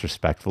to dress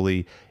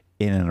respectfully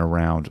in and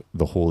around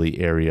the holy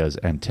areas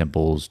and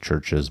temples,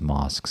 churches,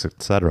 mosques,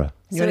 etc.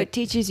 So it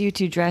teaches you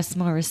to dress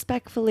more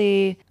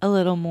respectfully, a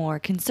little more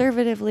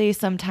conservatively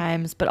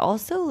sometimes, but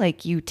also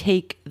like you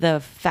take the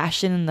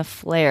fashion and the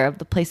flair of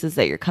the places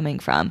that you're coming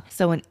from.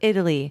 So in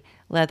Italy,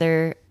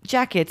 leather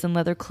jackets and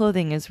leather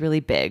clothing is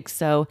really big.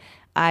 So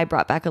I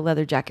brought back a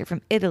leather jacket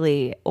from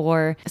Italy.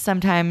 Or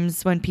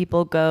sometimes when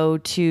people go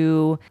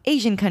to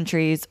Asian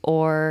countries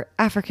or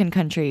African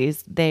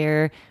countries,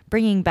 they're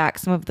bringing back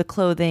some of the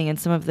clothing and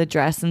some of the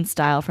dress and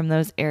style from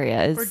those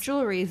areas. Or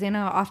jewelry.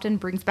 Zana often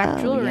brings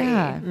back jewelry.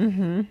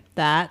 Yeah.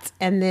 That.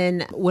 And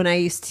then when I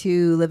used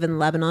to live in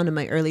Lebanon in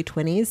my early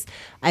 20s,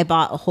 I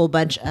bought a whole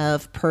bunch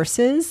of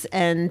purses.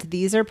 And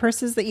these are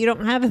purses that you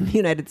don't have in the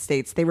United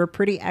States. They were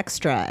pretty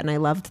extra and I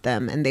loved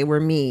them and they were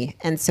me.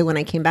 And so when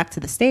I came back to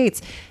the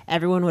States,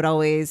 everyone would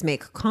always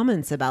make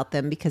comments about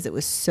them because it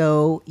was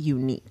so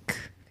unique.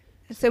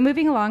 So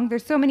moving along,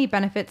 there's so many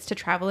benefits to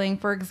traveling.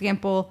 For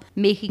example,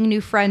 making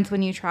new friends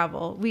when you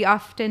travel. We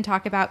often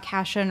talk about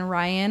Kasha and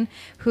Ryan,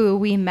 who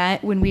we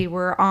met when we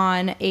were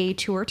on a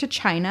tour to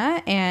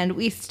China, and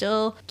we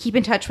still keep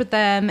in touch with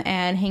them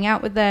and hang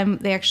out with them.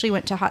 They actually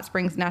went to Hot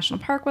Springs National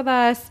Park with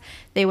us.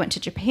 They went to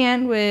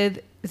Japan with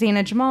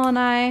Zana, Jamal, and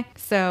I.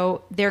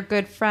 So they're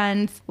good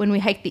friends. When we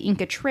hiked the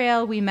Inca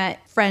Trail, we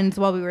met friends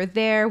while we were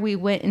there. We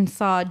went and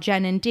saw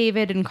Jen and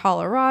David in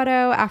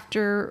Colorado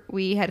after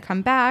we had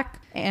come back.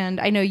 And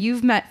I know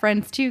you've met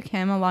friends too,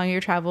 Kim, along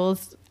your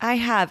travels. I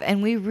have,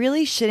 and we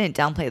really shouldn't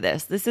downplay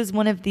this. This is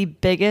one of the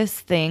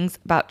biggest things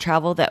about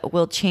travel that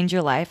will change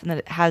your life and that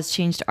it has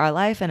changed our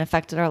life and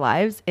affected our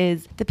lives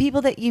is the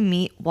people that you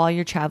meet while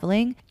you're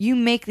traveling. You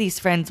make these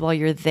friends while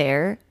you're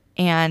there,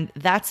 and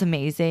that's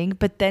amazing.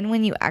 But then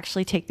when you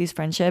actually take these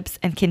friendships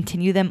and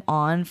continue them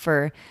on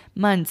for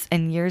months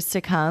and years to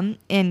come,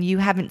 and you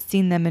haven't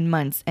seen them in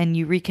months and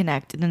you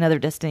reconnect in another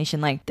destination,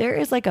 like there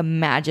is like a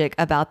magic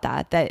about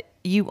that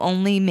you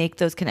only make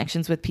those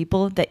connections with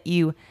people that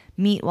you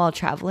meet while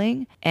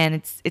traveling.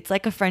 And it's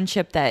like a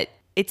friendship that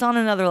it's on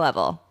another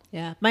level.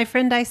 Yeah. My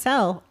friend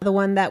Isel, the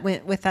one that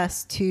went with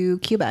us to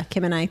Cuba,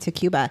 Kim and I to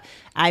Cuba,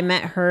 I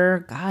met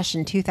her,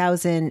 in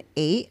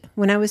 2008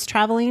 when I was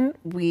traveling.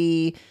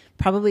 We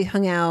probably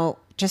hung out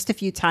just a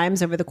few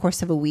times over the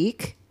course of a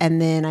week.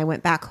 And then I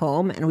went back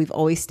home and we've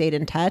always stayed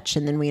in touch.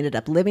 And then we ended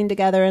up living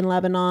together in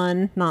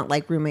Lebanon, not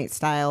like roommate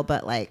style,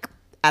 but like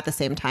at the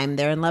same time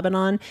there in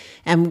Lebanon.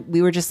 And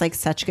we were just like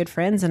such good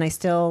friends. And I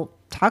still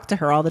talk to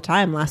her all the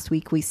time. Last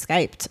week we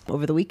Skyped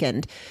over the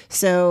weekend.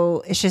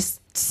 So it's just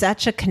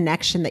such a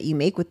connection that you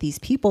make with these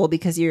people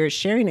because you're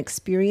sharing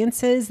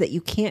experiences that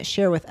you can't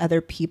share with other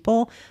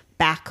people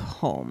back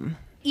home.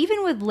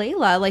 Even with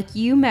Layla, like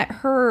you met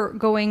her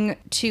going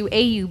to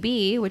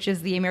AUB, which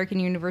is the American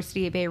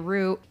University of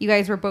Beirut. You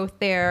guys were both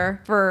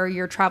there for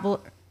your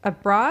travel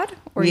abroad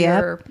or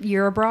your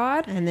year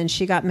abroad. And then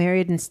she got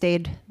married and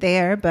stayed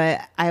there.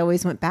 But I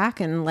always went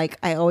back and like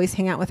I always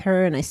hang out with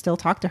her and I still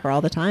talk to her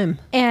all the time.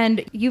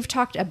 And you've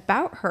talked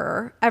about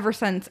her ever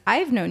since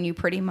I've known you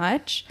pretty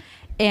much.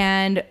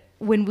 And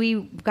when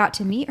we got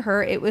to meet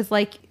her, it was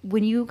like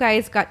when you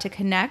guys got to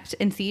connect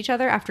and see each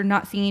other after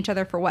not seeing each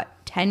other for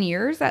 10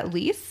 years at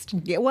least?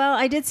 Yeah, well,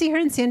 I did see her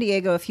in San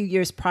Diego a few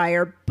years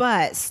prior,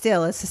 but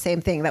still it's the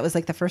same thing. That was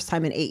like the first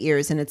time in 8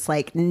 years and it's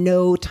like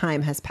no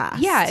time has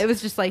passed. Yeah, it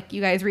was just like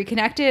you guys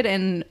reconnected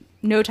and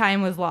no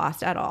time was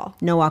lost at all.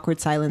 No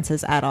awkward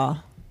silences at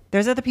all.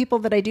 There's other people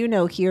that I do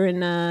know here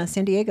in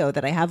San Diego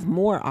that I have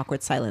more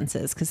awkward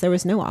silences because there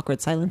was no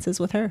awkward silences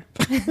with her.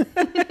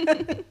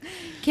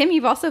 Kim,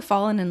 you've also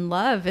fallen in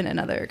love in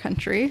another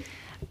country.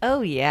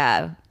 Oh,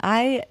 yeah.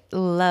 I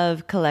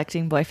love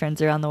collecting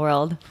boyfriends around the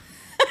world.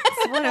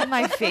 It's one of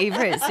my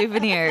favorite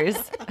souvenirs.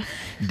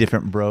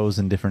 Different bros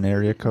and different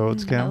area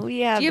codes, Kim? Oh,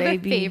 yeah, Do you baby.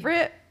 have a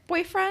favorite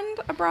boyfriend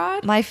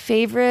abroad? My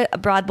favorite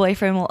abroad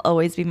boyfriend will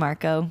always be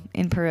Marco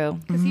in Peru.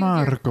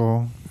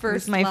 Marco.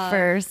 First My love.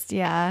 first,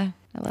 yeah.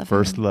 I love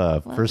First him.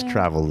 love. Love First him.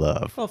 travel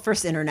love. Well,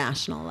 first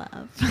international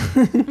love.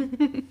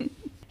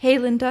 Hey,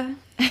 Linda.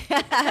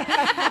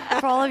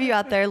 For all of you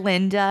out there,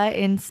 Linda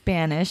in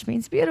Spanish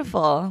means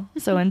beautiful.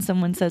 So when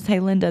someone says,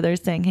 hey, Linda, they're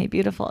saying, hey,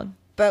 beautiful.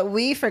 But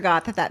we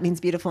forgot that means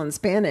beautiful in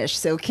Spanish.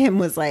 So Kim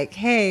was like,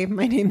 hey,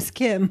 my name's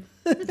Kim.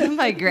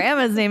 My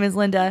grandma's name is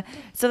Linda.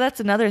 So that's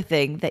another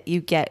thing that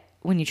you get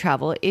when you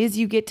travel is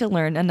you get to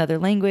learn another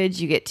language.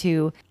 You get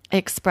to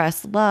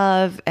express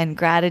love and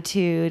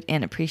gratitude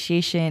and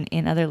appreciation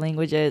in other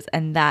languages.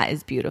 And that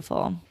is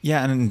beautiful.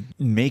 Yeah, and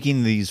in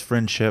making these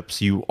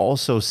friendships, you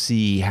also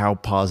see how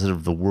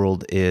positive the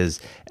world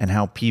is and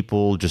how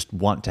people just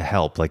want to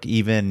help. Like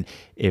even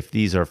if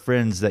these are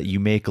friends that you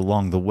make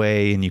along the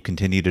way and you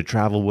continue to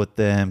travel with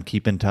them,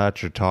 keep in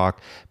touch or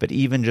talk, but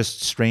even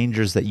just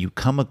strangers that you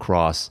come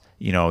across,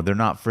 you know, they're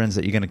not friends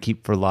that you're going to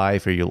keep for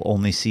life or you'll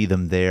only see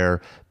them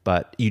there.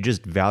 But you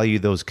just value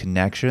those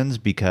connections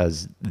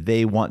because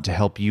they want to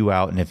help you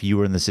out. And if you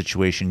were in the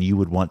situation, you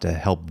would want to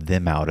help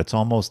them out. It's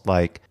almost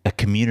like a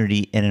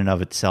community in and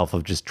of itself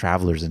of just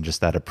travelers and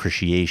just that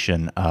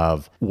appreciation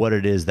of what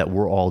it is that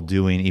we're all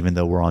doing, even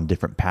though we're on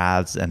different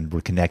paths and we're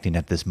connecting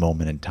at this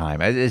moment in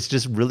time. It's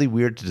just really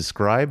weird to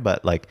describe,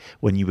 but like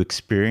when you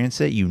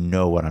experience it, you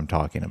know what I'm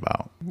talking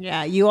about.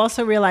 Yeah, you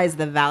also realize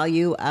the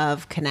value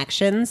of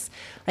connections.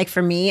 Like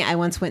for me, I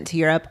once went to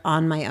Europe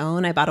on my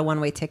own. I bought a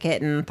one-way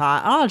ticket and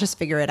thought, I'll just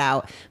figure it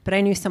out. But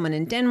I knew someone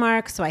in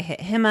Denmark, so I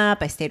hit him up.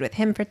 I stayed with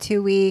him for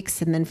 2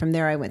 weeks. And then from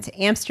there, I went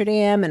to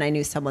Amsterdam and I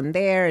knew someone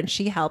there and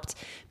she helped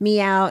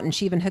me out. And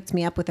she even hooked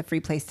me up with a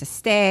free place to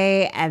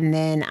stay. And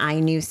then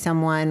I knew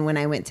someone when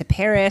I went to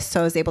Paris.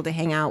 So I was able to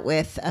hang out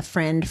with a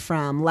friend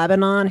from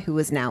Lebanon who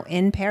was now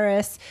in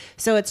Paris.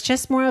 So it's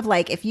just more of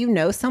like, if you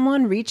know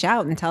someone, reach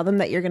out and tell them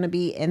that you're going to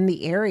be in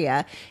the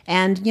area.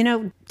 And, you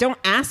know, don't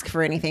ask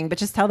for anything, but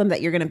just tell them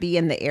that you're going to be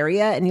in the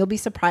area. And you'll be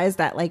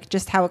surprised at like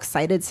just how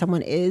excited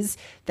someone is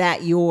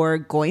that you're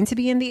going to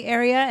be in the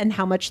area and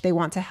how much they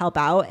want to help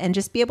out and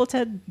just be able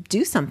to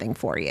do something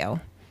for you.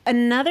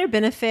 Another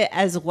benefit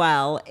as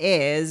well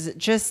is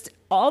just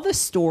all the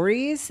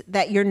stories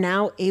that you're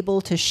now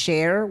able to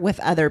share with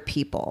other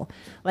people.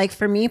 Like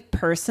for me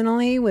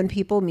personally, when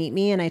people meet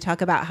me and I talk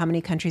about how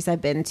many countries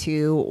I've been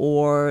to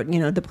or, you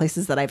know, the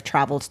places that I've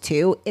traveled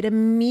to, it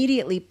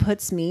immediately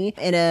puts me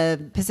in a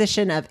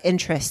position of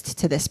interest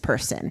to this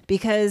person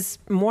because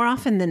more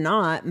often than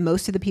not,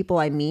 most of the people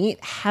I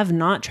meet have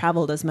not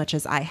traveled as much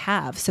as I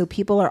have. So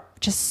people are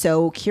just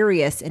so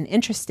curious and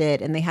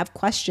interested and they have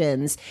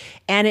questions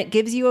and it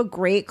gives you a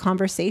great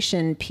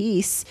conversation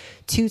piece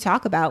to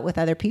talk about with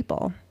other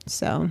people.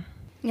 So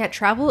yeah,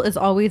 travel is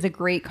always a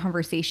great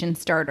conversation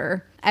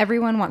starter.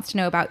 Everyone wants to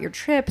know about your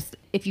trips.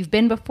 If you've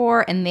been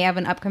before and they have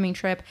an upcoming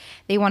trip,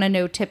 they want to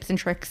know tips and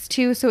tricks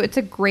too. So it's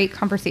a great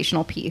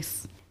conversational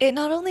piece. It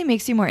not only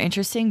makes you more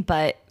interesting,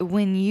 but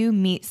when you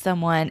meet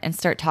someone and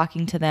start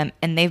talking to them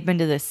and they've been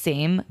to the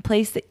same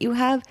place that you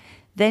have,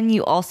 then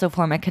you also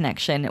form a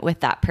connection with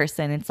that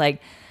person. It's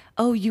like,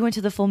 oh, you went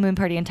to the full moon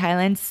party in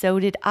Thailand, so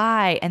did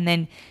I. And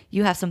then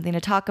you have something to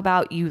talk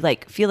about. You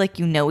like feel like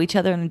you know each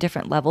other on a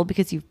different level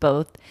because you've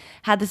both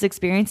had this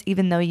experience,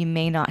 even though you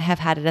may not have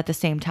had it at the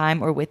same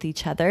time or with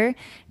each other.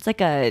 It's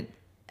like a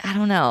I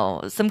don't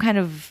know, some kind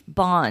of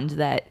bond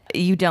that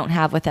you don't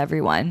have with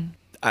everyone.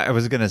 I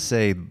was going to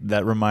say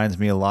that reminds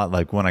me a lot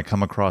like when I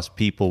come across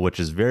people, which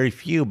is very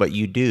few, but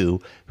you do,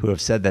 who have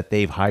said that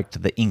they've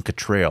hiked the Inca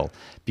Trail,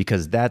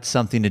 because that's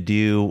something to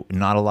do.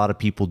 Not a lot of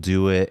people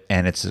do it,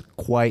 and it's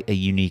quite a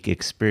unique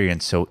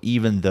experience. So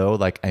even though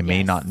like I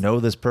may not know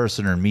this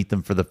person or meet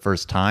them for the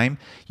first time,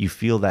 you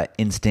feel that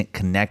instant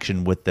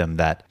connection with them,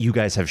 that you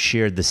guys have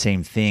shared the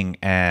same thing.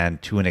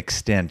 And to an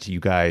extent, you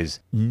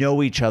guys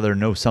know each other,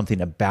 know something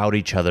about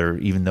each other,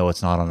 even though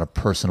it's not on a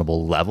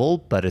personable level,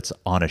 but it's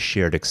on a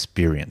shared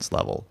experience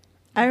level.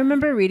 I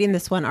remember reading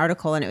this one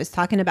article, and it was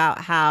talking about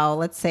how,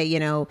 let's say,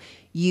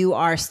 you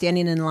are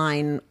standing in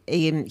line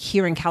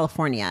here in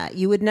California.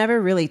 You would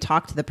never really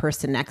talk to the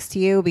person next to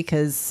you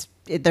because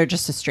they're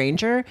just a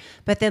stranger.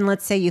 But then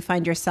let's say you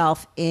find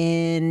yourself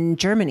in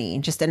Germany,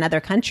 just another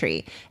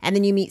country, and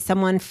then you meet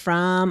someone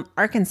from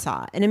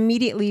Arkansas, and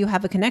immediately you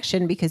have a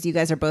connection because you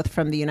guys are both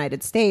from the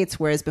United States,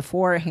 whereas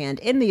beforehand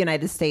in the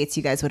United States,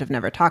 you guys would have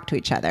never talked to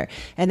each other.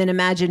 And then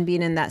imagine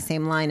being in that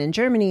same line in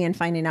Germany and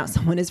finding out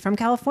someone is from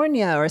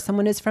California or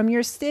someone is from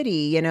your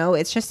city.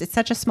 It's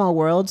such a small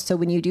world. So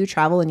when you do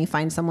travel and you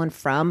find someone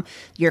from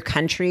your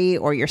country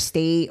or your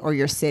state or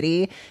your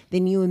city,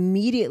 then you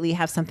immediately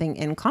have something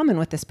in common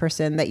with this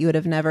person that you would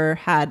have never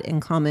had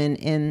in common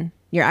in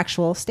your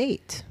actual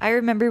state. I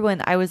remember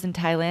when I was in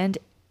Thailand,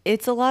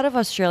 it's a lot of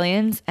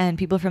Australians and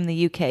people from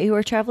the UK who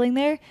are traveling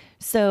there.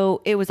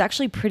 So it was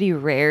actually pretty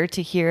rare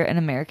to hear an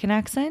American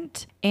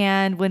accent.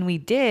 And when we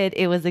did,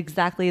 it was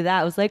exactly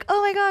that. It was like,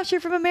 oh my gosh, you're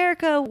from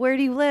America. Where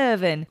do you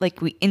live? And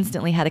like we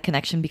instantly had a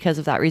connection because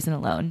of that reason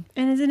alone.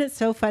 And isn't it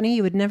so funny?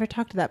 You would never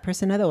talk to that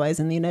person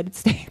otherwise in the United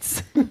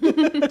States.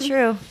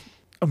 True.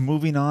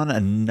 Moving on,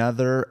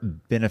 another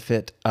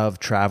benefit of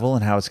travel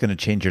and how it's going to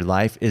change your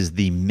life is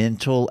the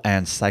mental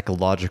and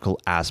psychological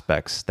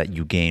aspects that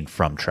you gain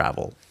from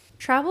travel.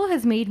 Travel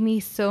has made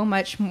me so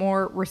much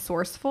more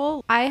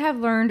resourceful. I have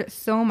learned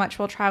so much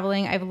while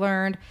traveling. I've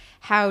learned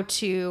how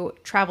to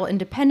travel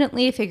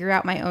independently, figure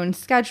out my own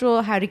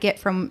schedule, how to get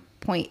from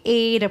point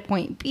A to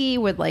point B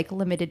with like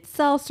limited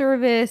cell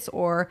service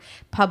or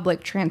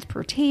public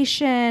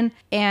transportation.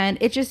 And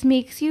it just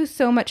makes you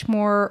so much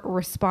more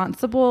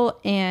responsible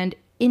and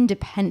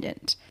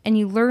independent. And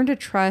you learn to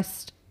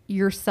trust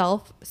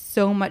yourself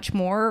so much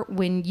more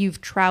when you've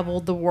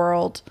traveled the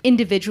world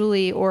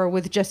individually or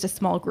with just a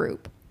small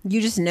group. You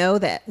just know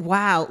that,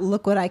 wow,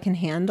 look what I can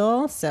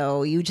handle.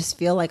 So you just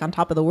feel like on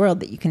top of the world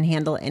that you can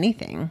handle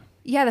anything.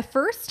 Yeah, the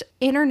first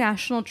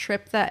international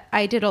trip that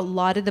I did a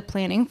lot of the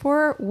planning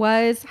for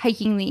was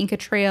hiking the Inca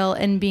Trail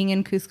and being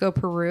in Cusco,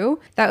 Peru.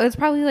 That was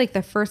probably like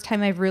the first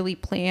time I've really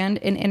planned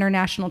an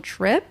international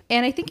trip.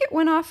 And I think it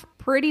went off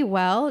pretty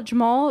well.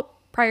 Jamal,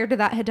 prior to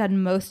that, had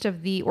done most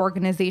of the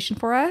organization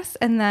for us.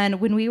 And then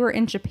when we were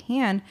in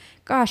Japan,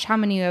 gosh, how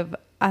many of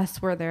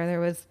us were there? There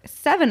was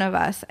 7 of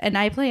us. And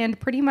I planned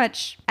pretty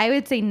much, I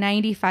would say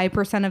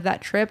 95% of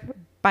that trip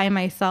by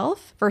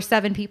myself for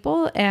 7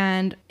 people.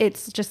 And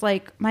it's just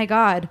like, my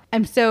God,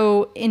 I'm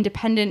so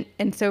independent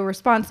and so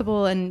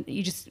responsible. And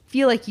you just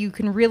feel like you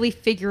can really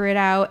figure it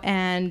out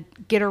and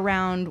get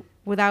around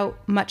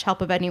without much help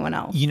of anyone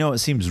else. It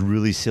seems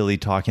really silly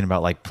talking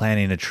about like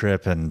planning a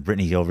trip, and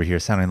Brittany over here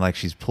sounding like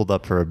she's pulled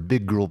up her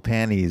big girl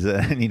panties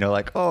and,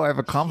 like, oh, I've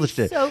accomplished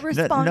it. So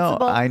responsible. No,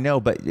 I know,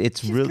 but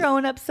it's She's really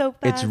growing up so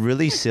fast. It's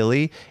really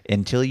silly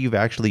until you've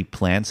actually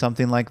planned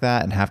something like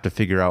that and have to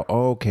figure out,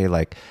 oh, okay,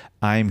 like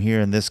I'm here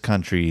in this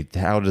country.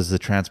 How does the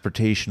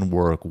transportation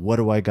work? What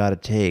do I got to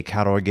take?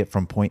 How do I get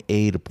from point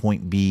A to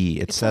point B,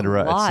 et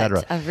cetera, et cetera?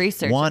 It's a lot of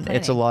research. One,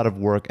 it's a lot of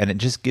work, and it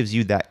just gives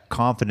you that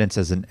confidence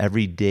as an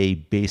everyday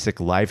basic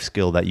life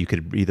skill that you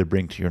could either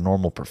bring to your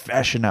normal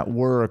profession at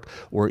work,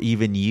 or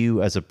even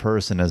you as a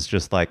person as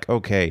just like,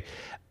 okay,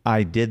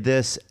 I did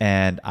this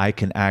and I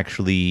can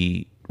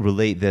actually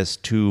relate this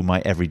to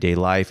my everyday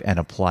life and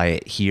apply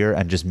it here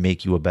and just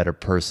make you a better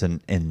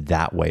person in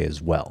that way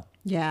as well.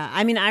 Yeah.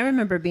 I mean, I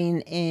remember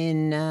being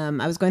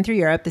I was going through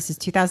Europe. This is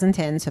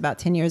 2010, so about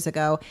 10 years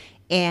ago.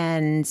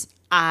 And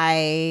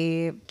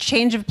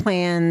change of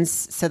plans.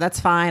 So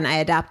that's fine. I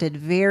adapted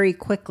very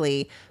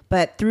quickly.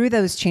 But through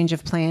those change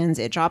of plans,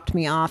 it dropped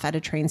me off at a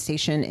train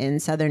station in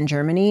southern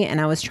Germany, and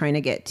I was trying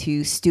to get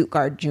to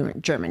Stuttgart,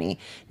 Germany.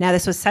 Now,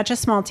 this was such a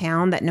small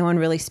town that no one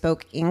really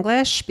spoke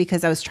English,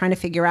 because I was trying to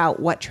figure out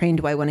what train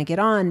do I want to get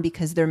on,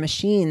 because their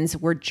machines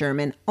were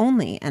German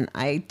only, and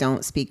I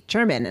don't speak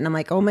German. And I'm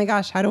like, oh my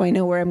gosh, how do I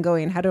know where I'm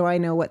going? How do I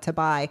know what to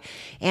buy?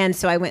 And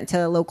so I went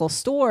to local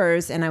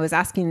stores, and I was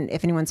asking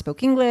if anyone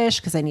spoke English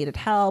because I needed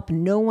help.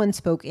 No one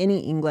spoke any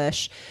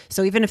English.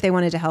 So even if they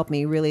wanted to help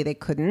me, really, they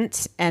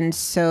couldn't. And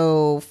so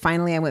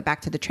finally I went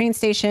back to the train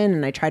station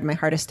and I tried my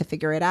hardest to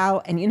figure it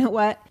out. And you know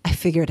what? I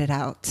figured it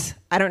out.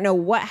 I don't know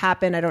what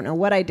happened. I don't know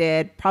what I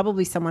did.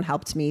 Probably someone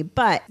helped me,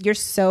 but you're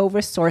so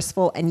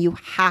resourceful and you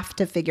have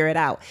to figure it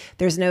out.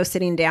 There's no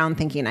sitting down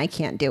thinking I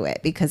can't do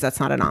it, because that's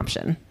not an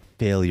option.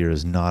 Failure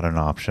is not an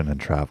option in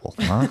travel,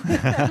 huh?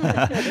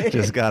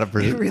 Just got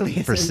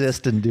to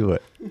persist and do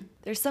it.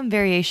 There's some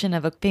variation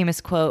of a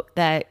famous quote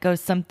that goes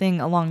something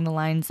along the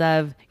lines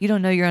of, you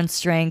don't know your own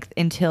strength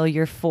until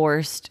you're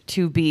forced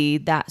to be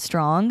that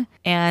strong.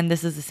 And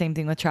this is the same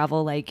thing with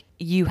travel. Like,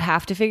 you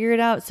have to figure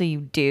it out, so you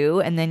do,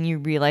 and then you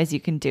realize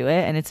you can do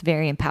it, and it's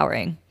very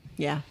empowering.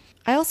 Yeah.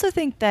 I also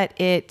think that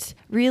it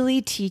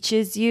really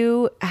teaches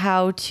you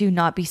how to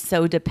not be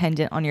so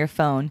dependent on your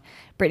phone.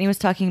 Brittany was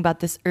talking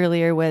about this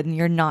earlier when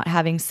you're not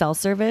having cell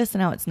service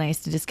and how it's nice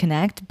to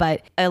disconnect.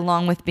 But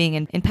along with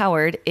being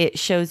empowered, it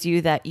shows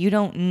you that you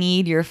don't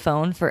need your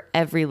phone for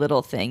every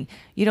little thing.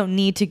 You don't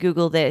need to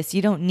Google this.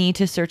 You don't need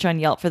to search on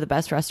Yelp for the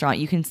best restaurant.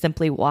 You can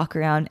simply walk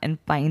around and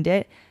find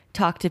it.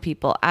 Talk to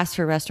people, ask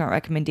for restaurant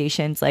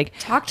recommendations, like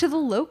Talk to the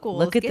locals.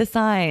 look at the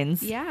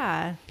signs.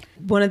 Yeah.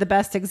 One of the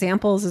best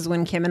examples is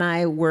when Kim and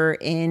I were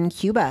in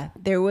Cuba.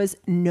 There was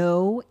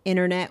no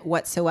internet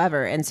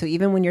whatsoever. And so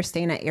even when you're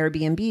staying at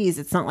Airbnbs,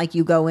 it's not like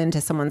you go into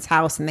someone's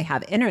house and they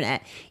have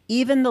internet.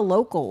 Even the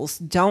locals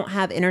don't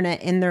have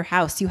internet in their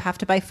house. You have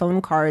to buy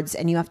phone cards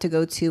and you have to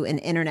go to an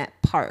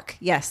internet park.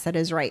 Yes, that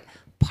is right.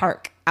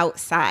 Park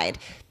outside.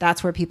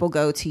 That's where people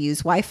go to use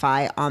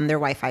Wi-Fi on their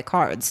Wi-Fi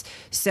cards.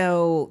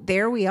 So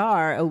there we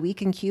are a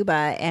week in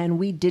Cuba and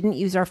we didn't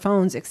use our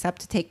phones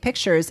except to take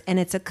pictures. And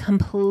it's a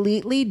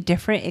completely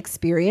different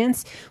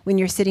experience when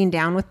you're sitting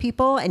down with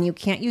people and you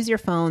can't use your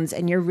phones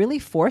and you're really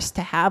forced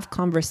to have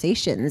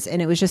conversations.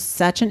 And it was just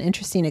such an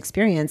interesting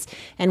experience.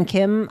 And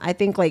Kim, I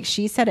think like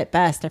she said it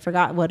best. I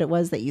forgot what it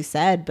was that you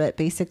said, but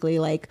basically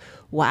like,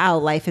 wow,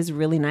 life is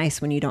really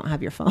nice when you don't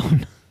have your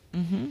phone.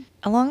 Mm-hmm.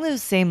 Along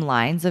those same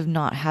lines of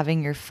not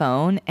having your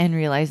phone and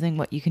realizing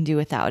what you can do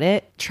without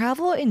it,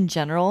 travel in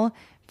general,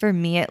 for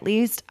me at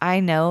least, I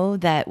know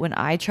that when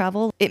I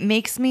travel, it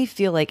makes me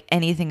feel like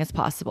anything is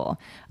possible.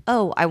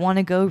 Oh, I want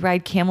to go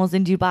ride camels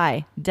in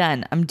Dubai.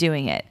 Done. I'm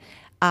doing it.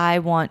 I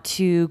want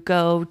to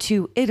go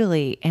to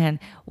Italy and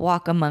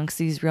walk amongst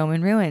these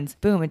Roman ruins.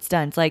 Boom, it's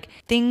done. It's like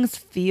things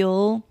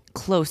feel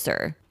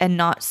closer and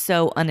not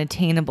so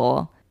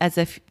unattainable as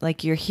if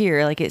like you're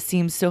here, like it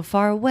seems so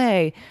far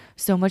away,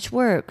 so much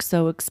work,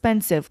 so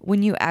expensive.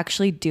 When you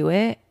actually do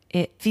it,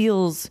 it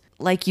feels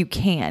like you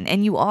can,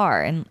 and you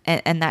are,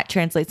 and that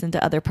translates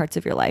into other parts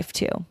of your life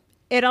too.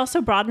 It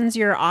also broadens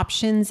your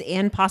options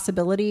and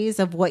possibilities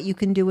of what you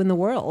can do in the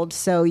world.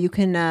 So you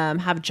can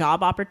have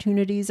job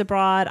opportunities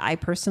abroad. I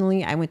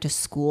went to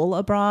school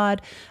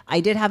abroad.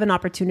 I did have an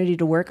opportunity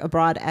to work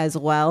abroad as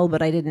well,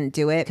 but I didn't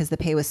do it because the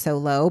pay was so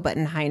low. But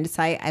in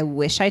hindsight, I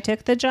wish I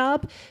took the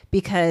job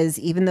because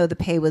even though the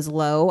pay was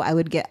low, I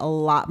would get a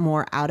lot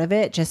more out of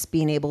it just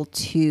being able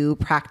to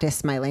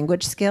practice my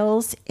language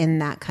skills in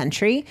that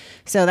country.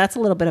 So that's a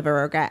little bit of a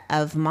regret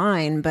of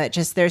mine, but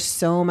just there's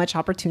so much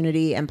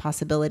opportunity and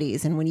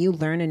possibilities. And when you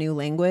learn a new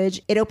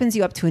language, it opens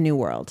you up to a new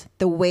world.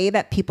 The way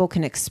that people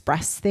can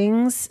express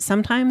things,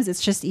 sometimes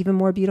it's just even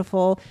more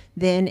beautiful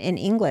than in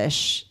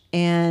English.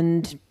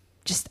 And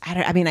just, I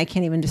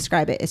can't even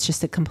describe it. It's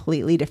just a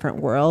completely different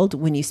world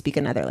when you speak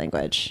another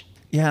language.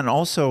 Yeah, and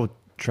also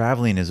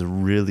traveling is a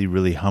really,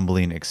 really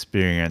humbling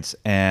experience.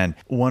 And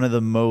one of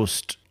the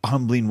most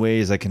humbling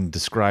ways I can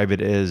describe it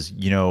is,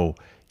 you're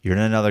in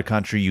another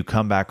country, you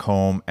come back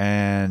home,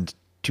 and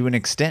to an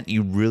extent,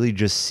 you really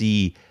just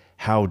see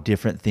how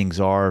different things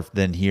are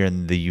than here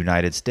in the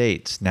United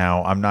States.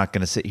 Now, I'm not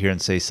going to sit here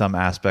and say some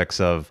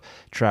aspects of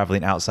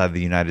traveling outside the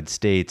United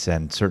States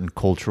and certain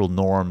cultural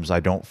norms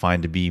I don't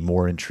find to be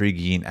more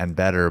intriguing and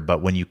better.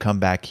 But when you come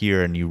back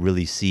here and you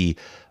really see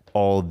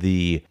all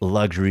the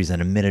luxuries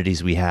and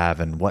amenities we have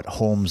and what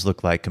homes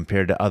look like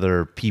compared to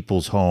other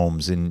people's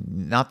homes,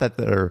 and not that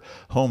their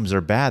homes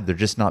are bad, they're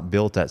just not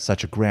built at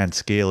such a grand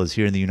scale as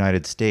here in the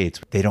United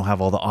States. They don't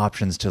have all the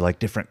options to like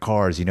different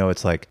cars.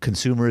 It's like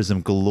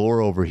consumerism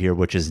galore over here,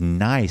 which is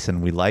nice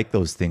and we like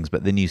those things,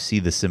 but then you see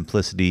the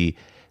simplicity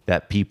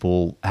that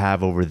people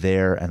have over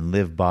there and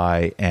live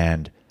by,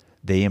 and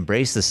they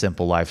embrace the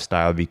simple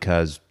lifestyle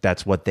because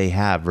that's what they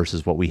have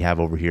versus what we have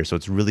over here. So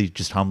it's really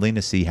just humbling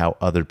to see how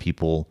other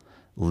people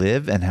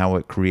live and how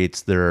it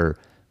creates their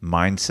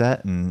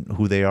mindset and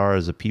who they are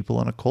as a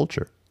people and a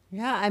culture.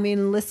 Yeah,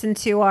 listen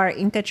to our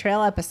Inca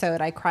Trail episode.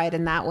 I cried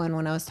in that one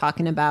when I was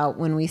talking about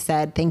when we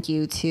said thank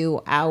you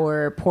to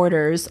our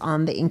porters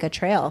on the Inca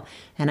Trail.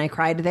 And I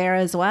cried there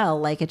as well.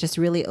 Like, it just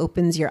really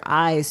opens your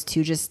eyes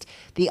to just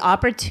the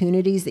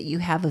opportunities that you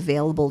have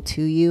available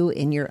to you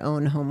in your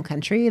own home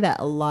country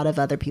that a lot of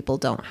other people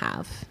don't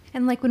have.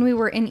 And like when we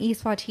were in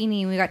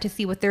Eswatini, we got to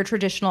see what their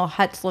traditional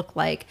huts look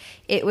like.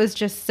 It was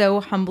just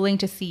so humbling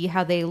to see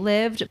how they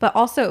lived, but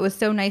also it was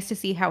so nice to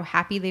see how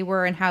happy they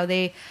were and how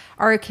they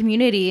are a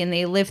community and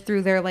they live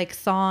through their like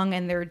song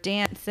and their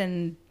dance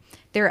and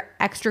their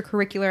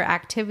extracurricular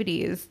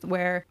activities,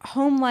 where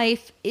home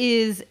life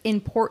is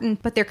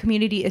important, but their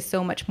community is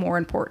so much more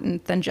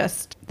important than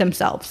just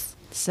themselves.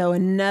 So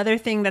another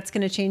thing that's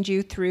going to change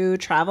you through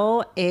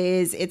travel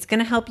is it's going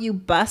to help you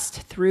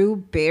bust through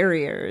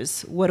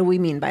barriers. What do we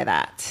mean by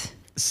that?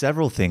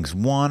 Several things.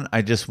 One,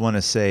 I just want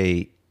to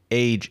say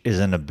age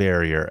isn't a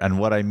barrier. And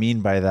what I mean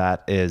by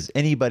that is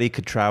anybody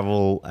could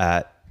travel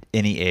at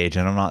any age.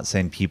 And I'm not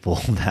saying people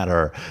that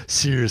are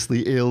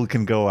seriously ill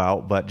can go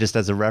out, but just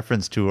as a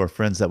reference to our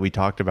friends that we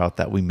talked about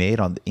that we made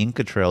on the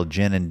Inca Trail,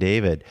 Jen and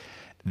David,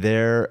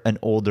 they're an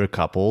older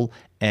couple,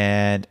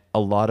 and a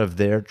lot of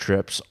their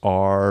trips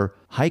are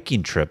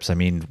hiking trips. I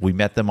mean, we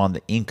met them on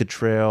the Inca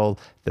Trail.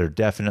 They're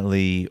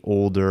definitely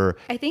older.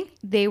 I think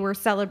they were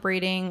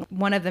celebrating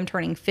one of them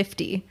turning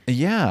 50.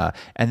 Yeah.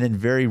 And then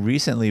very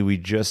recently, we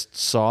just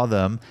saw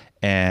them,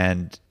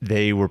 and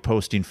they were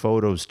posting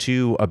photos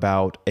too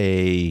about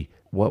a,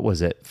 what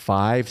was it,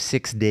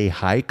 5-6 day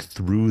hike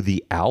through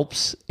the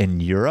Alps in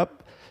Europe,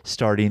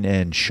 starting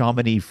in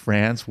Chamonix,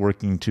 France,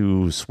 working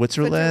to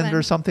Switzerland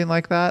or something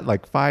like that,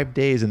 like 5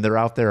 days. And they're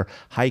out there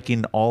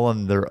hiking all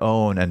on their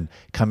own and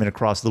coming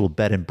across little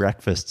bed and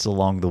breakfasts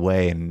along the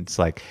way. And it's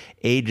like,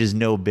 age is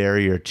no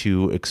barrier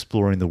to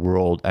exploring the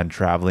world and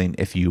traveling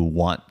if you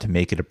want to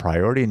make it a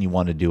priority and you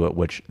want to do it,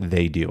 which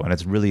they do. And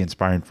it's really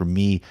inspiring for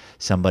me,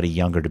 somebody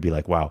younger, to be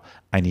like, wow,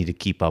 I need to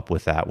keep up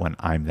with that when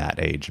I'm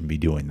that age and be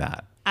doing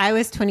that. I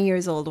was 20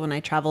 years old when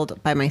I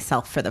traveled by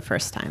myself for the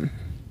first time.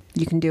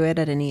 You can do it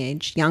at any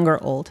age, young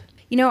or old.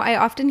 You know, I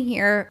often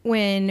hear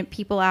when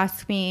people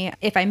ask me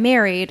if I'm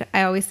married,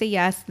 I always say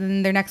yes.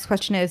 Then their next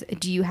question is,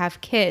 do you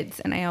have kids?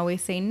 And I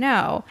always say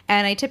no.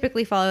 And I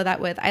typically follow that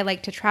with, I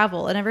like to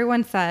travel. And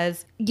everyone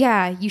says,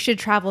 yeah, you should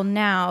travel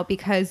now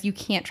because you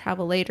can't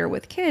travel later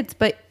with kids.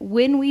 But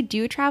when we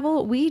do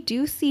travel, we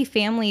do see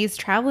families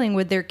traveling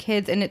with their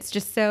kids. And it's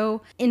just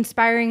so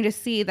inspiring to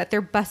see that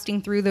they're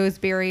busting through those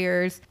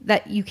barriers,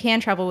 that you can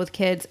travel with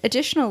kids.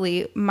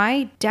 Additionally,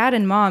 my dad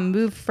and mom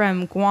moved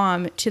from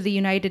Guam to the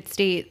United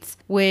States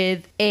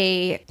with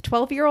a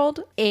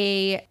 12-year-old,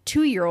 a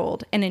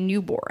 2-year-old, and a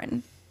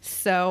newborn.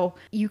 So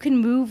you can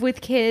move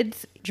with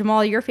kids.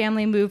 Jamal, your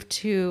family moved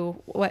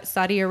to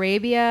Saudi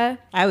Arabia?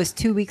 I was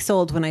 2 weeks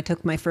old when I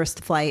took my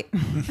first flight.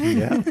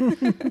 Yeah.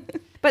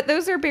 But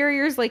those are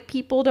barriers, like,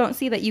 people don't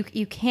see that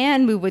you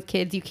can move with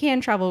kids, you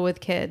can travel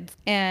with kids,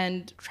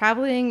 and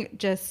traveling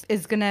just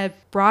is going to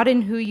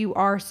broaden who you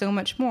are so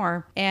much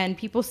more. And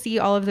people see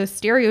all of those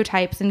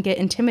stereotypes and get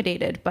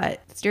intimidated,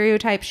 but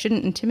stereotypes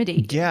shouldn't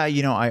intimidate you. Yeah,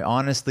 you know, I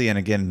honestly, and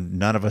again,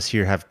 none of us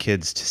here have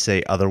kids to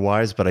say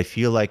otherwise, but I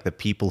feel like the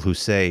people who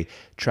say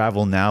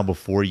travel now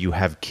before you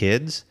have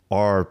kids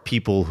are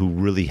people who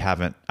really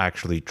haven't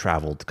actually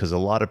traveled, because a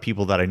lot of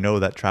people that I know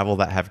that travel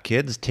that have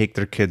kids take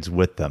their kids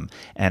with them.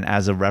 And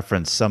as a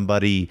reference,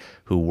 somebody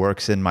who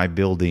works in my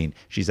building,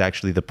 she's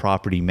actually the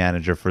property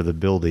manager for the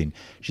building.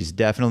 She's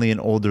definitely an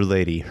older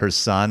lady. Her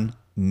son,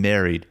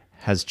 married,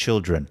 has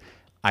children.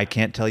 I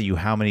can't tell you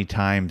how many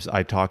times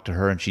I talk to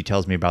her and she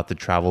tells me about the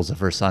travels of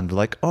her son. They're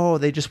like, oh,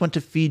 they just went to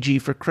Fiji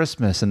for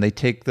Christmas and they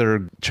take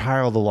their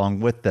child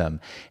along with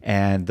them.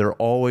 And they're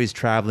always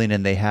traveling,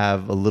 and they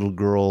have a little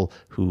girl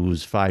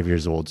who's 5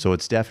 years old. So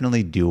it's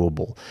definitely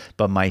doable.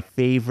 But my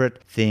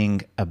favorite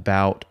thing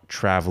about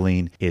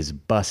traveling is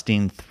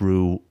busting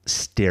through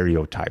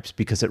stereotypes,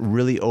 because it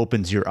really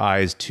opens your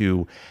eyes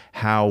to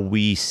how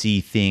we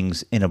see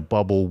things in a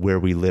bubble where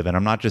we live. And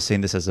I'm not just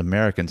saying this as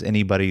Americans,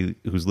 anybody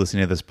who's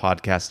listening to this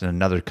podcast in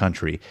another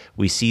country,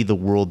 we see the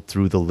world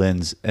through the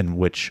lens in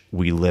which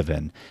we live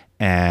in.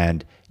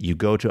 And you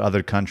go to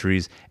other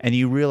countries and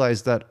you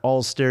realize that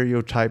all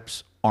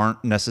stereotypes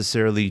aren't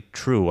necessarily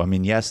true. I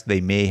mean, yes,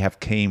 they may have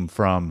came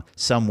from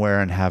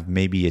somewhere and have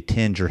maybe a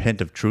tinge or hint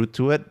of truth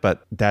to it,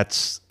 but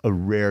that's a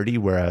rarity,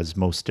 whereas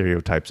most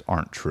stereotypes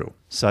aren't true.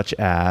 Such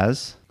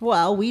as?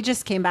 Well, we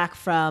just came back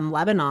from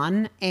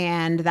Lebanon,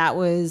 and that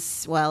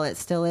was, well, it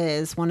still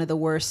is one of the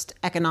worst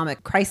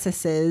economic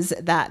crises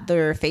that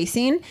they're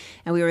facing.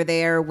 And we were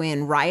there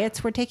when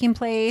riots were taking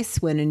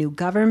place, when a new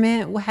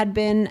government had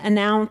been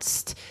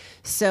announced.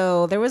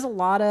 So there was a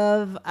lot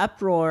of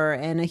uproar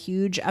and a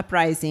huge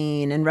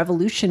uprising and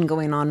revolution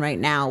going on right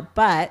now,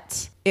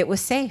 but it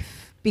was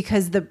safe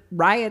because the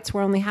riots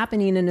were only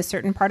happening in a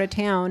certain part of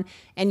town,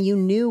 and you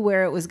knew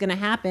where it was going to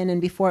happen and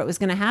before it was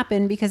going to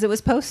happen because it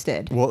was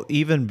posted. Well,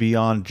 even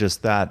beyond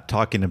just that,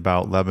 talking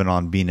about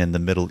Lebanon being in the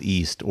Middle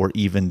East or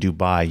even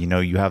Dubai, you know,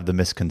 you have the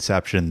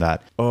misconception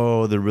that,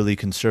 oh, they're really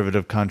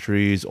conservative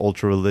countries,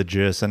 ultra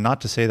religious. And not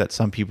to say that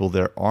some people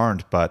there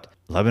aren't, but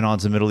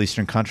Lebanon's a Middle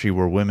Eastern country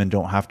where women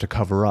don't have to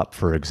cover up,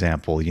 for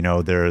example. You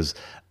know, there's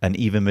an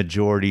even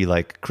majority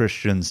like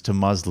Christians to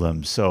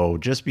Muslims. So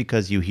just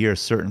because you hear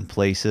certain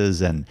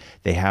places and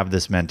they have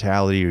this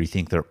mentality, or you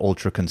think they're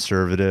ultra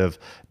conservative,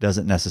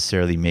 doesn't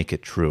necessarily make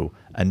it true.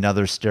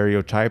 Another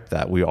stereotype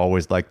that we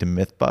always like to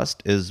myth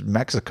bust is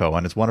Mexico.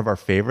 And it's one of our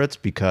favorites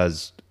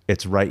because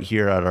it's right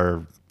here at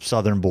our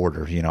southern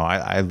border. You know,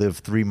 I live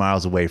 3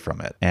 miles away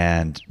from it.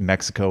 And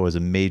Mexico is a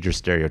major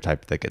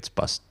stereotype that gets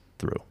busted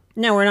through.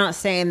 No, we're not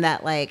saying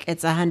that like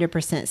it's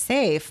 100%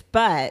 safe,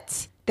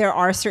 but there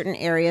are certain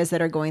areas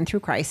that are going through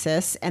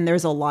crisis, and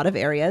there's a lot of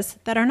areas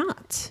that are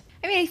not.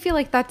 I mean, I feel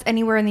like that's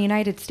anywhere in the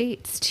United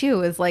States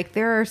too, is like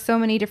there are so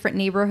many different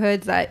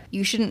neighborhoods that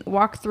you shouldn't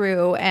walk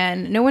through,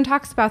 and no one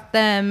talks about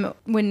them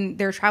when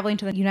they're traveling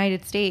to the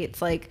United States.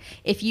 Like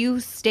if you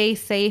stay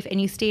safe and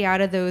you stay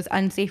out of those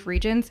unsafe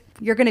regions,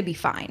 you're going to be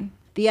fine.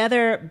 The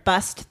other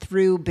bust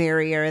through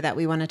barrier that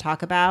we want to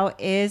talk about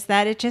is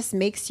that it just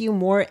makes you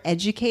more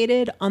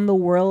educated on the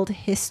world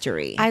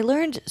history. I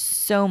learned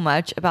so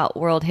much about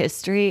world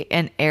history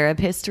and Arab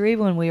history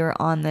when we were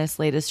on this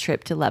latest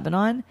trip to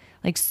Lebanon.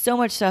 Like so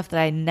much stuff that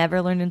I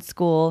never learned in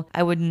school.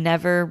 I would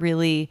never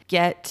really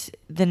get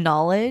the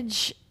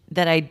knowledge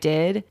that I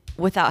did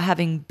without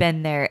having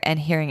been there and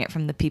hearing it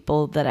from the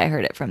people that I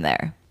heard it from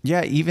there.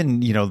 Yeah,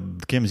 even,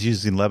 Kim's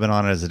using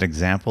Lebanon as an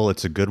example.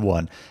 It's a good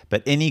one.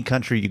 But any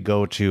country you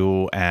go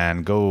to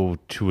and go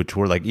to a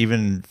tour, like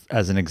even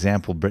as an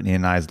example, Brittany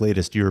and I's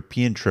latest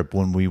European trip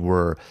when we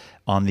were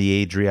on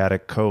the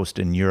Adriatic coast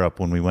in Europe,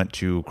 when we went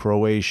to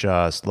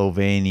Croatia,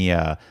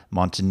 Slovenia,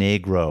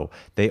 Montenegro,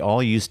 they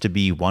all used to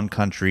be one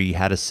country,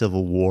 had a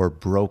civil war,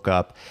 broke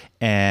up,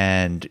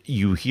 and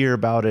you hear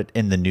about it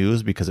in the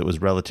news because it was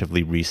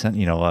relatively recent,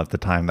 at the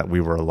time that we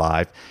were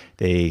alive.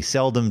 They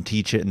seldom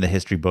teach it in the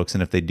history books,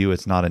 and if they do,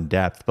 it's not in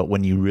depth. But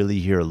when you really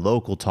hear a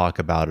local talk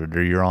about it,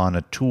 or you're on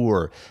a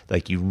tour,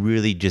 like you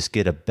really just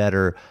get a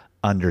better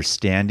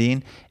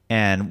understanding.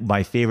 And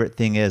my favorite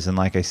thing is, and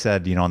like I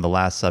said, on the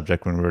last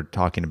subject when we were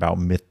talking about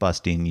myth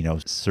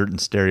busting, certain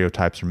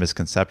stereotypes or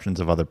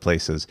misconceptions of other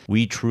places,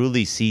 we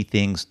truly see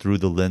things through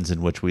the lens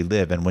in which we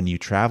live. And when you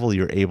travel,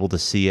 you're able to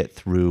see it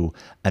through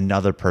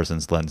another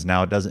person's lens.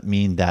 Now, it doesn't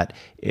mean that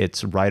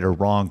it's right or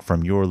wrong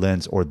from your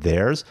lens or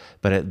theirs,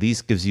 but at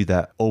least gives you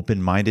that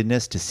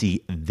open-mindedness to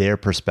see their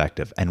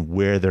perspective and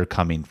where they're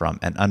coming from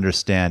and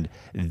understand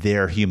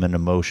their human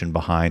emotion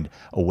behind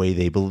a way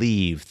they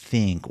believe,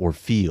 think, or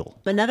feel.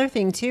 Another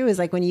thing too is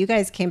like when you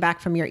guys came back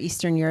from your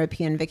Eastern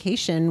European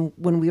vacation,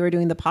 when we were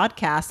doing the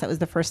podcast, that was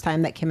the first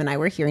time that Kim and I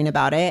were hearing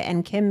about it.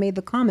 And Kim made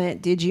the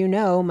comment, "Did you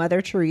know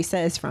Mother Teresa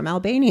is from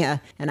Albania?"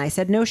 And I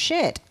said, "No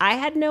shit. I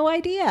had no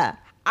idea.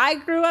 I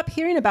grew up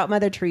hearing about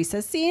Mother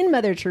Teresa, seeing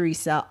Mother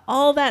Teresa,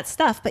 all that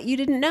stuff, but you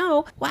didn't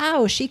know,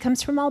 wow, she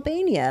comes from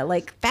Albania."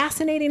 Like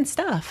fascinating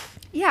stuff.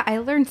 Yeah, I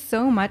learned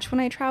so much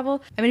when I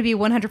travel. I'm going to be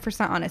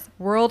 100% honest.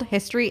 World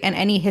history and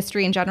any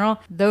history in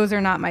general, those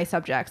are not my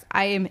subjects.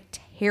 I am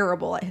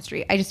terrible at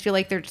history. I just feel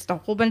like they're just a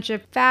whole bunch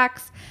of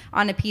facts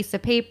on a piece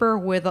of paper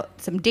with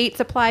some dates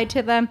applied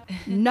to them.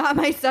 Not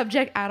my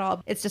subject at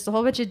all. It's just a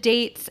whole bunch of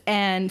dates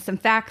and some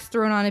facts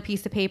thrown on a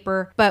piece of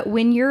paper. But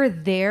when you're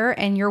there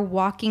and you're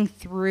walking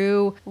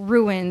through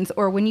ruins,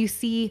 or when you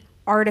see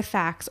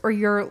artifacts, or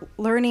you're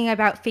learning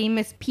about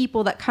famous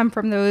people that come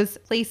from those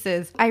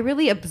places, I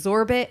really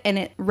absorb it and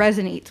it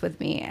resonates with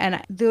me.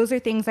 And those are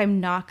things I'm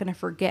not going to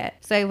forget.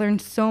 So I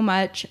learned so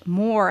much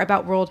more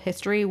about world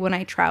history when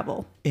I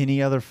travel.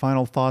 Any other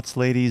final thoughts,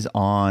 ladies,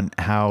 on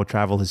how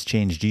travel has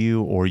changed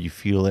you, or you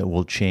feel it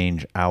will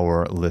change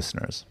our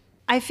listeners?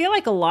 I feel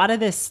like a lot of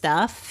this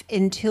stuff,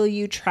 until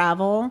you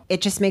travel, it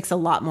just makes a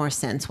lot more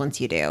sense once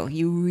you do.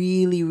 You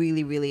really,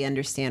 really, really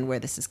understand where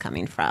this is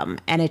coming from.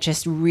 And it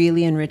just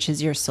really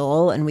enriches your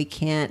soul. And we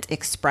can't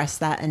express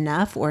that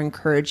enough or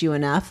encourage you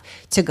enough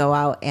to go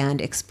out and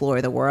explore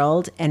the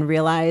world and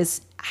realize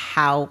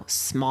how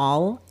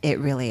small it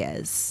really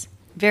is.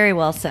 Very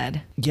well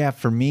said. Yeah,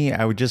 for me,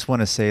 I would just want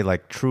to say,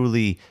 like,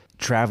 truly,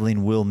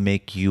 traveling will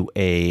make you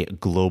a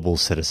global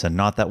citizen.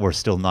 Not that we're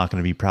still not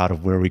going to be proud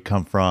of where we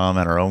come from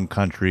and our own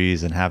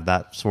countries and have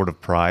that sort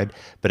of pride,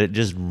 but it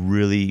just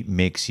really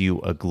makes you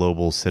a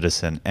global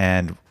citizen.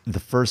 And the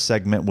first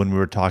segment, when we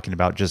were talking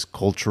about just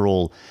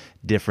cultural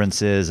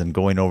differences and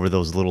going over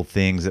those little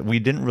things, that we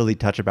didn't really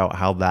touch about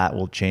how that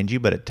will change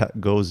you, but it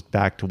goes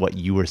back to what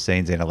you were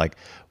saying, Zaina. Like,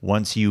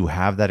 once you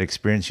have that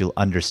experience, you'll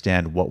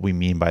understand what we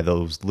mean by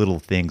those little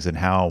things and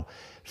how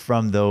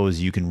from those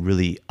you can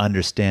really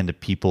understand the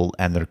people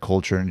and their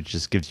culture, and it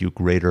just gives you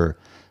greater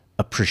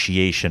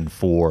appreciation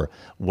for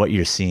what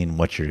you're seeing,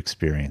 what you're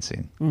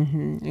experiencing.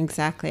 Mm-hmm,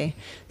 exactly.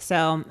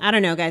 So I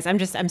don't know, guys,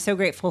 I'm so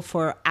grateful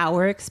for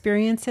our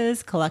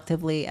experiences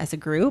collectively as a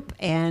group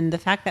and the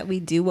fact that we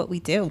do what we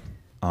do.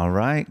 All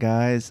right,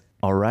 guys.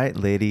 All right,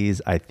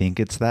 ladies, I think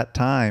it's that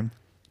time.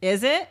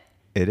 Is it?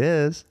 It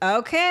is.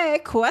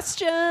 Okay.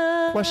 Question.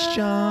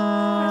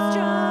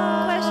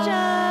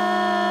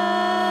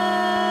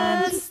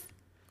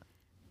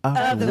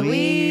 Of the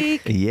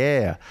week.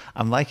 Yeah.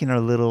 I'm liking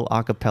our little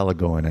acapella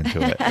going into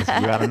it.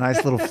 We got a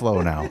nice little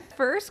flow now.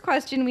 First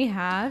question we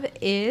have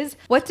is,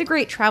 what's a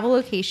great travel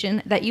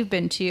location that you've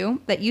been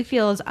to that you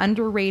feel is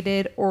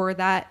underrated or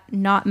that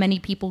not many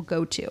people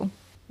go to?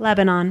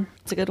 Lebanon.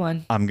 It's a good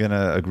one. I'm going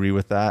to agree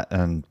with that,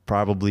 and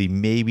probably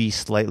maybe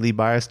slightly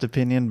biased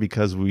opinion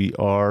because we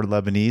are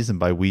Lebanese, and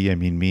by we, I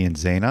mean me and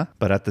Zaina.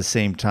 But at the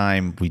same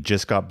time, we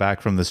just got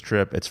back from this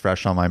trip. It's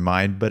fresh on my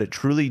mind, but it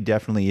truly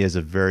definitely is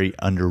a very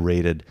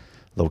underrated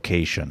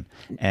location.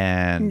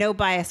 And no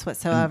bias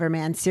whatsoever,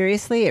 man.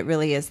 Seriously, it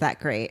really is that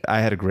great. I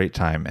had a great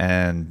time,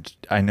 and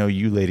I know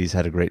you ladies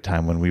had a great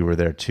time when we were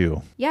there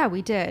too. Yeah,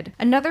 we did.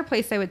 Another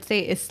place I would say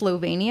is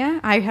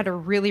Slovenia. I had a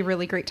really,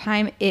 really great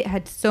time. It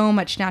had so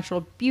much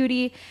natural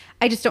beauty.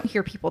 I just don't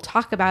hear people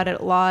talk about it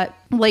a lot.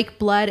 Lake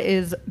Blood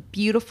is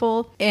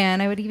beautiful.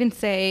 And I would even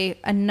say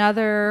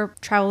another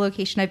travel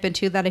location I've been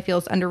to that I feel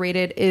is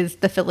underrated is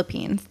the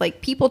Philippines.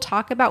 Like, people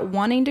talk about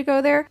wanting to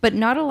go there, but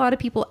not a lot of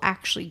people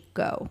actually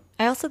go.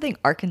 I also think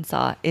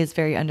Arkansas is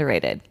very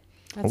underrated.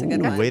 That's a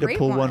good one. Way to Great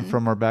pull one one.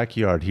 from our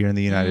backyard here in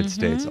the United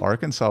States.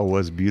 Arkansas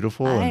was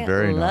beautiful and I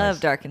very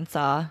loved nice.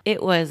 Arkansas.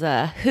 It was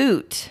a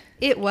hoot.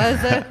 It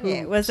was a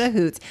It was a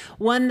hoot.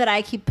 One that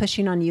I keep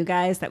pushing on you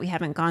guys that we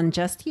haven't gone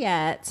just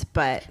yet,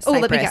 but Oh,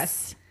 let me Cyprus.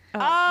 guess.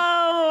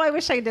 Oh, I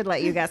wish I did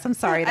let you guess. I'm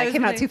sorry. I That was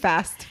came out gonna- too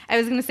fast. I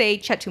was going to say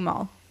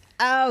Chetumal.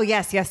 Oh,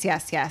 yes.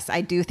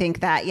 I do think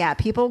that, yeah,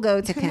 people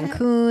go to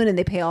Cancun and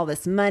they pay all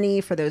this money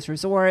for those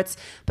resorts.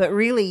 But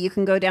really, you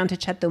can go down to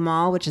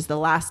Chetumal, which is the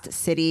last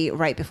city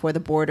right before the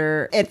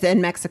border. It's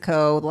in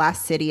Mexico,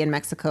 last city in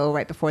Mexico,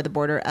 right before the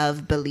border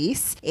of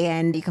Belize.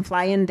 And you can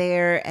fly in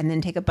there and then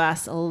take a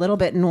bus a little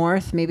bit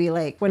north, maybe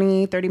like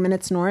 20, 30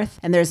 minutes north.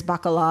 And there's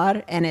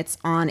Bacalar, and it's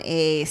on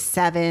a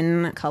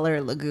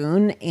 7-color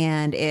lagoon.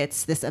 And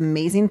it's this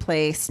amazing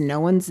place. No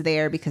one's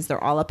there because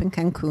they're all up in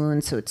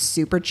Cancun. So it's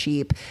super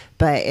cheap,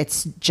 but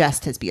it's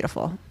just as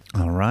beautiful.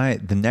 All right.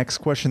 The next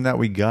question that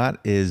we got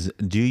is,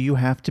 do you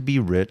have to be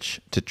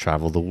rich to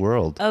travel the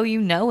world? Oh,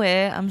 you know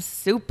it. I'm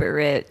super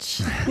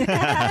rich. You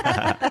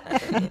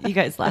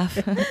guys laugh.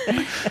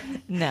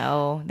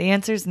 No, the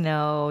answer is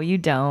no, you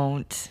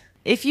don't.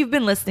 If you've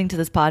been listening to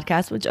this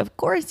podcast, which of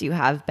course you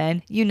have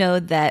been, you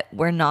know that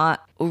we're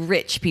not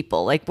rich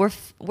people. Like,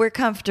 we're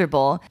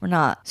comfortable. We're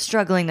not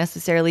struggling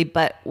necessarily,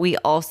 but we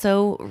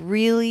also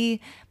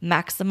really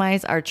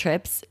maximize our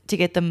trips to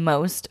get the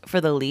most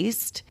for the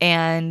least,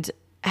 and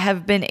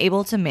have been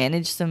able to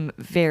manage some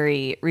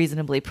very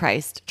reasonably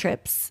priced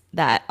trips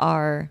that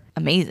are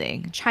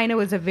amazing. China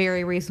was a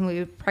very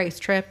reasonably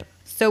priced trip.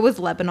 So was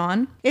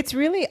Lebanon. It's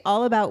really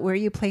all about where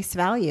you place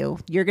value.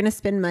 You're going to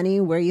spend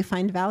money where you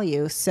find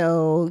value.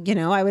 So,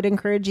 I would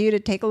encourage you to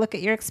take a look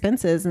at your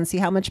expenses and see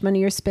how much money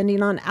you're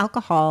spending on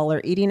alcohol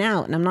or eating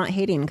out. And I'm not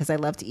hating, because I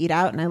love to eat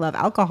out and I love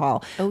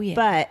alcohol. Oh, yeah.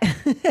 But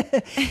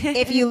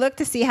if you look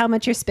to see how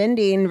much you're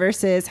spending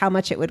versus how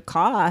much it would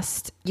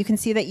cost, you can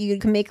see that you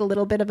can make a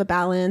little bit of a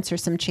balance or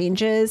some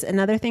changes.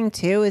 Another thing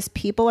too is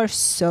people are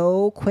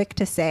so quick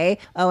to say,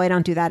 oh, I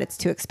don't do that, it's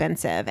too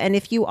expensive. And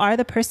if you are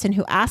the person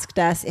who asked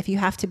us if you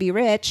have to be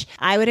rich,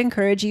 I would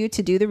encourage you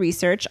to do the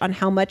research on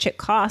how much it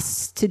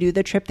costs to do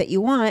the trip that you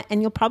want.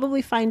 And you'll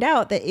probably find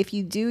out that if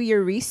you do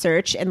your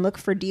research and look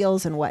for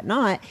deals and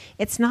whatnot,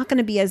 it's not going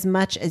to be as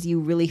much as you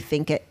really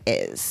think it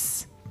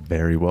is.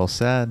 Very well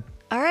said.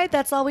 All right,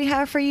 that's all we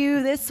have for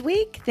you this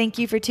week. Thank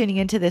you for tuning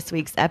into this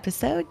week's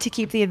episode. To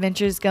keep the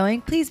adventures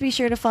going, please be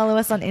sure to follow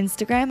us on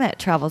Instagram at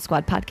Travel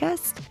Squad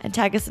Podcast and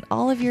tag us in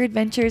all of your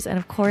adventures. And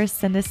of course,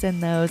 send us in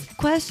those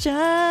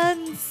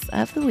questions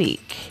of the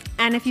week.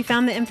 And if you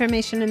found the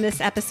information in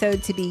this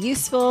episode to be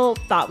useful,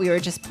 thought we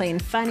were just plain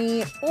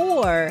funny,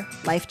 or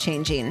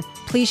life-changing,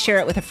 please share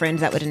it with a friend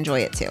that would enjoy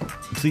it too.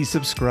 Please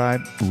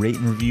subscribe, rate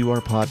and review our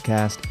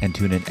podcast, and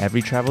tune in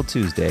every Travel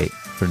Tuesday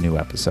for new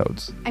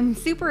episodes. I'm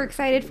super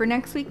excited for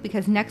next week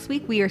because next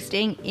week we are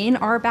staying in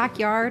our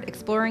backyard,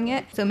 exploring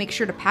it. So make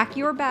sure to pack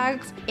your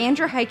bags and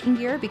your hiking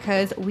gear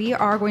because we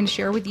are going to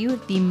share with you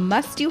the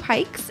must-do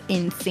hikes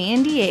in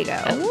San Diego.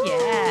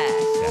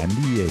 Yeah. San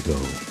Diego.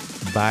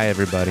 Bye,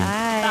 everybody.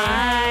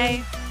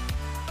 Bye.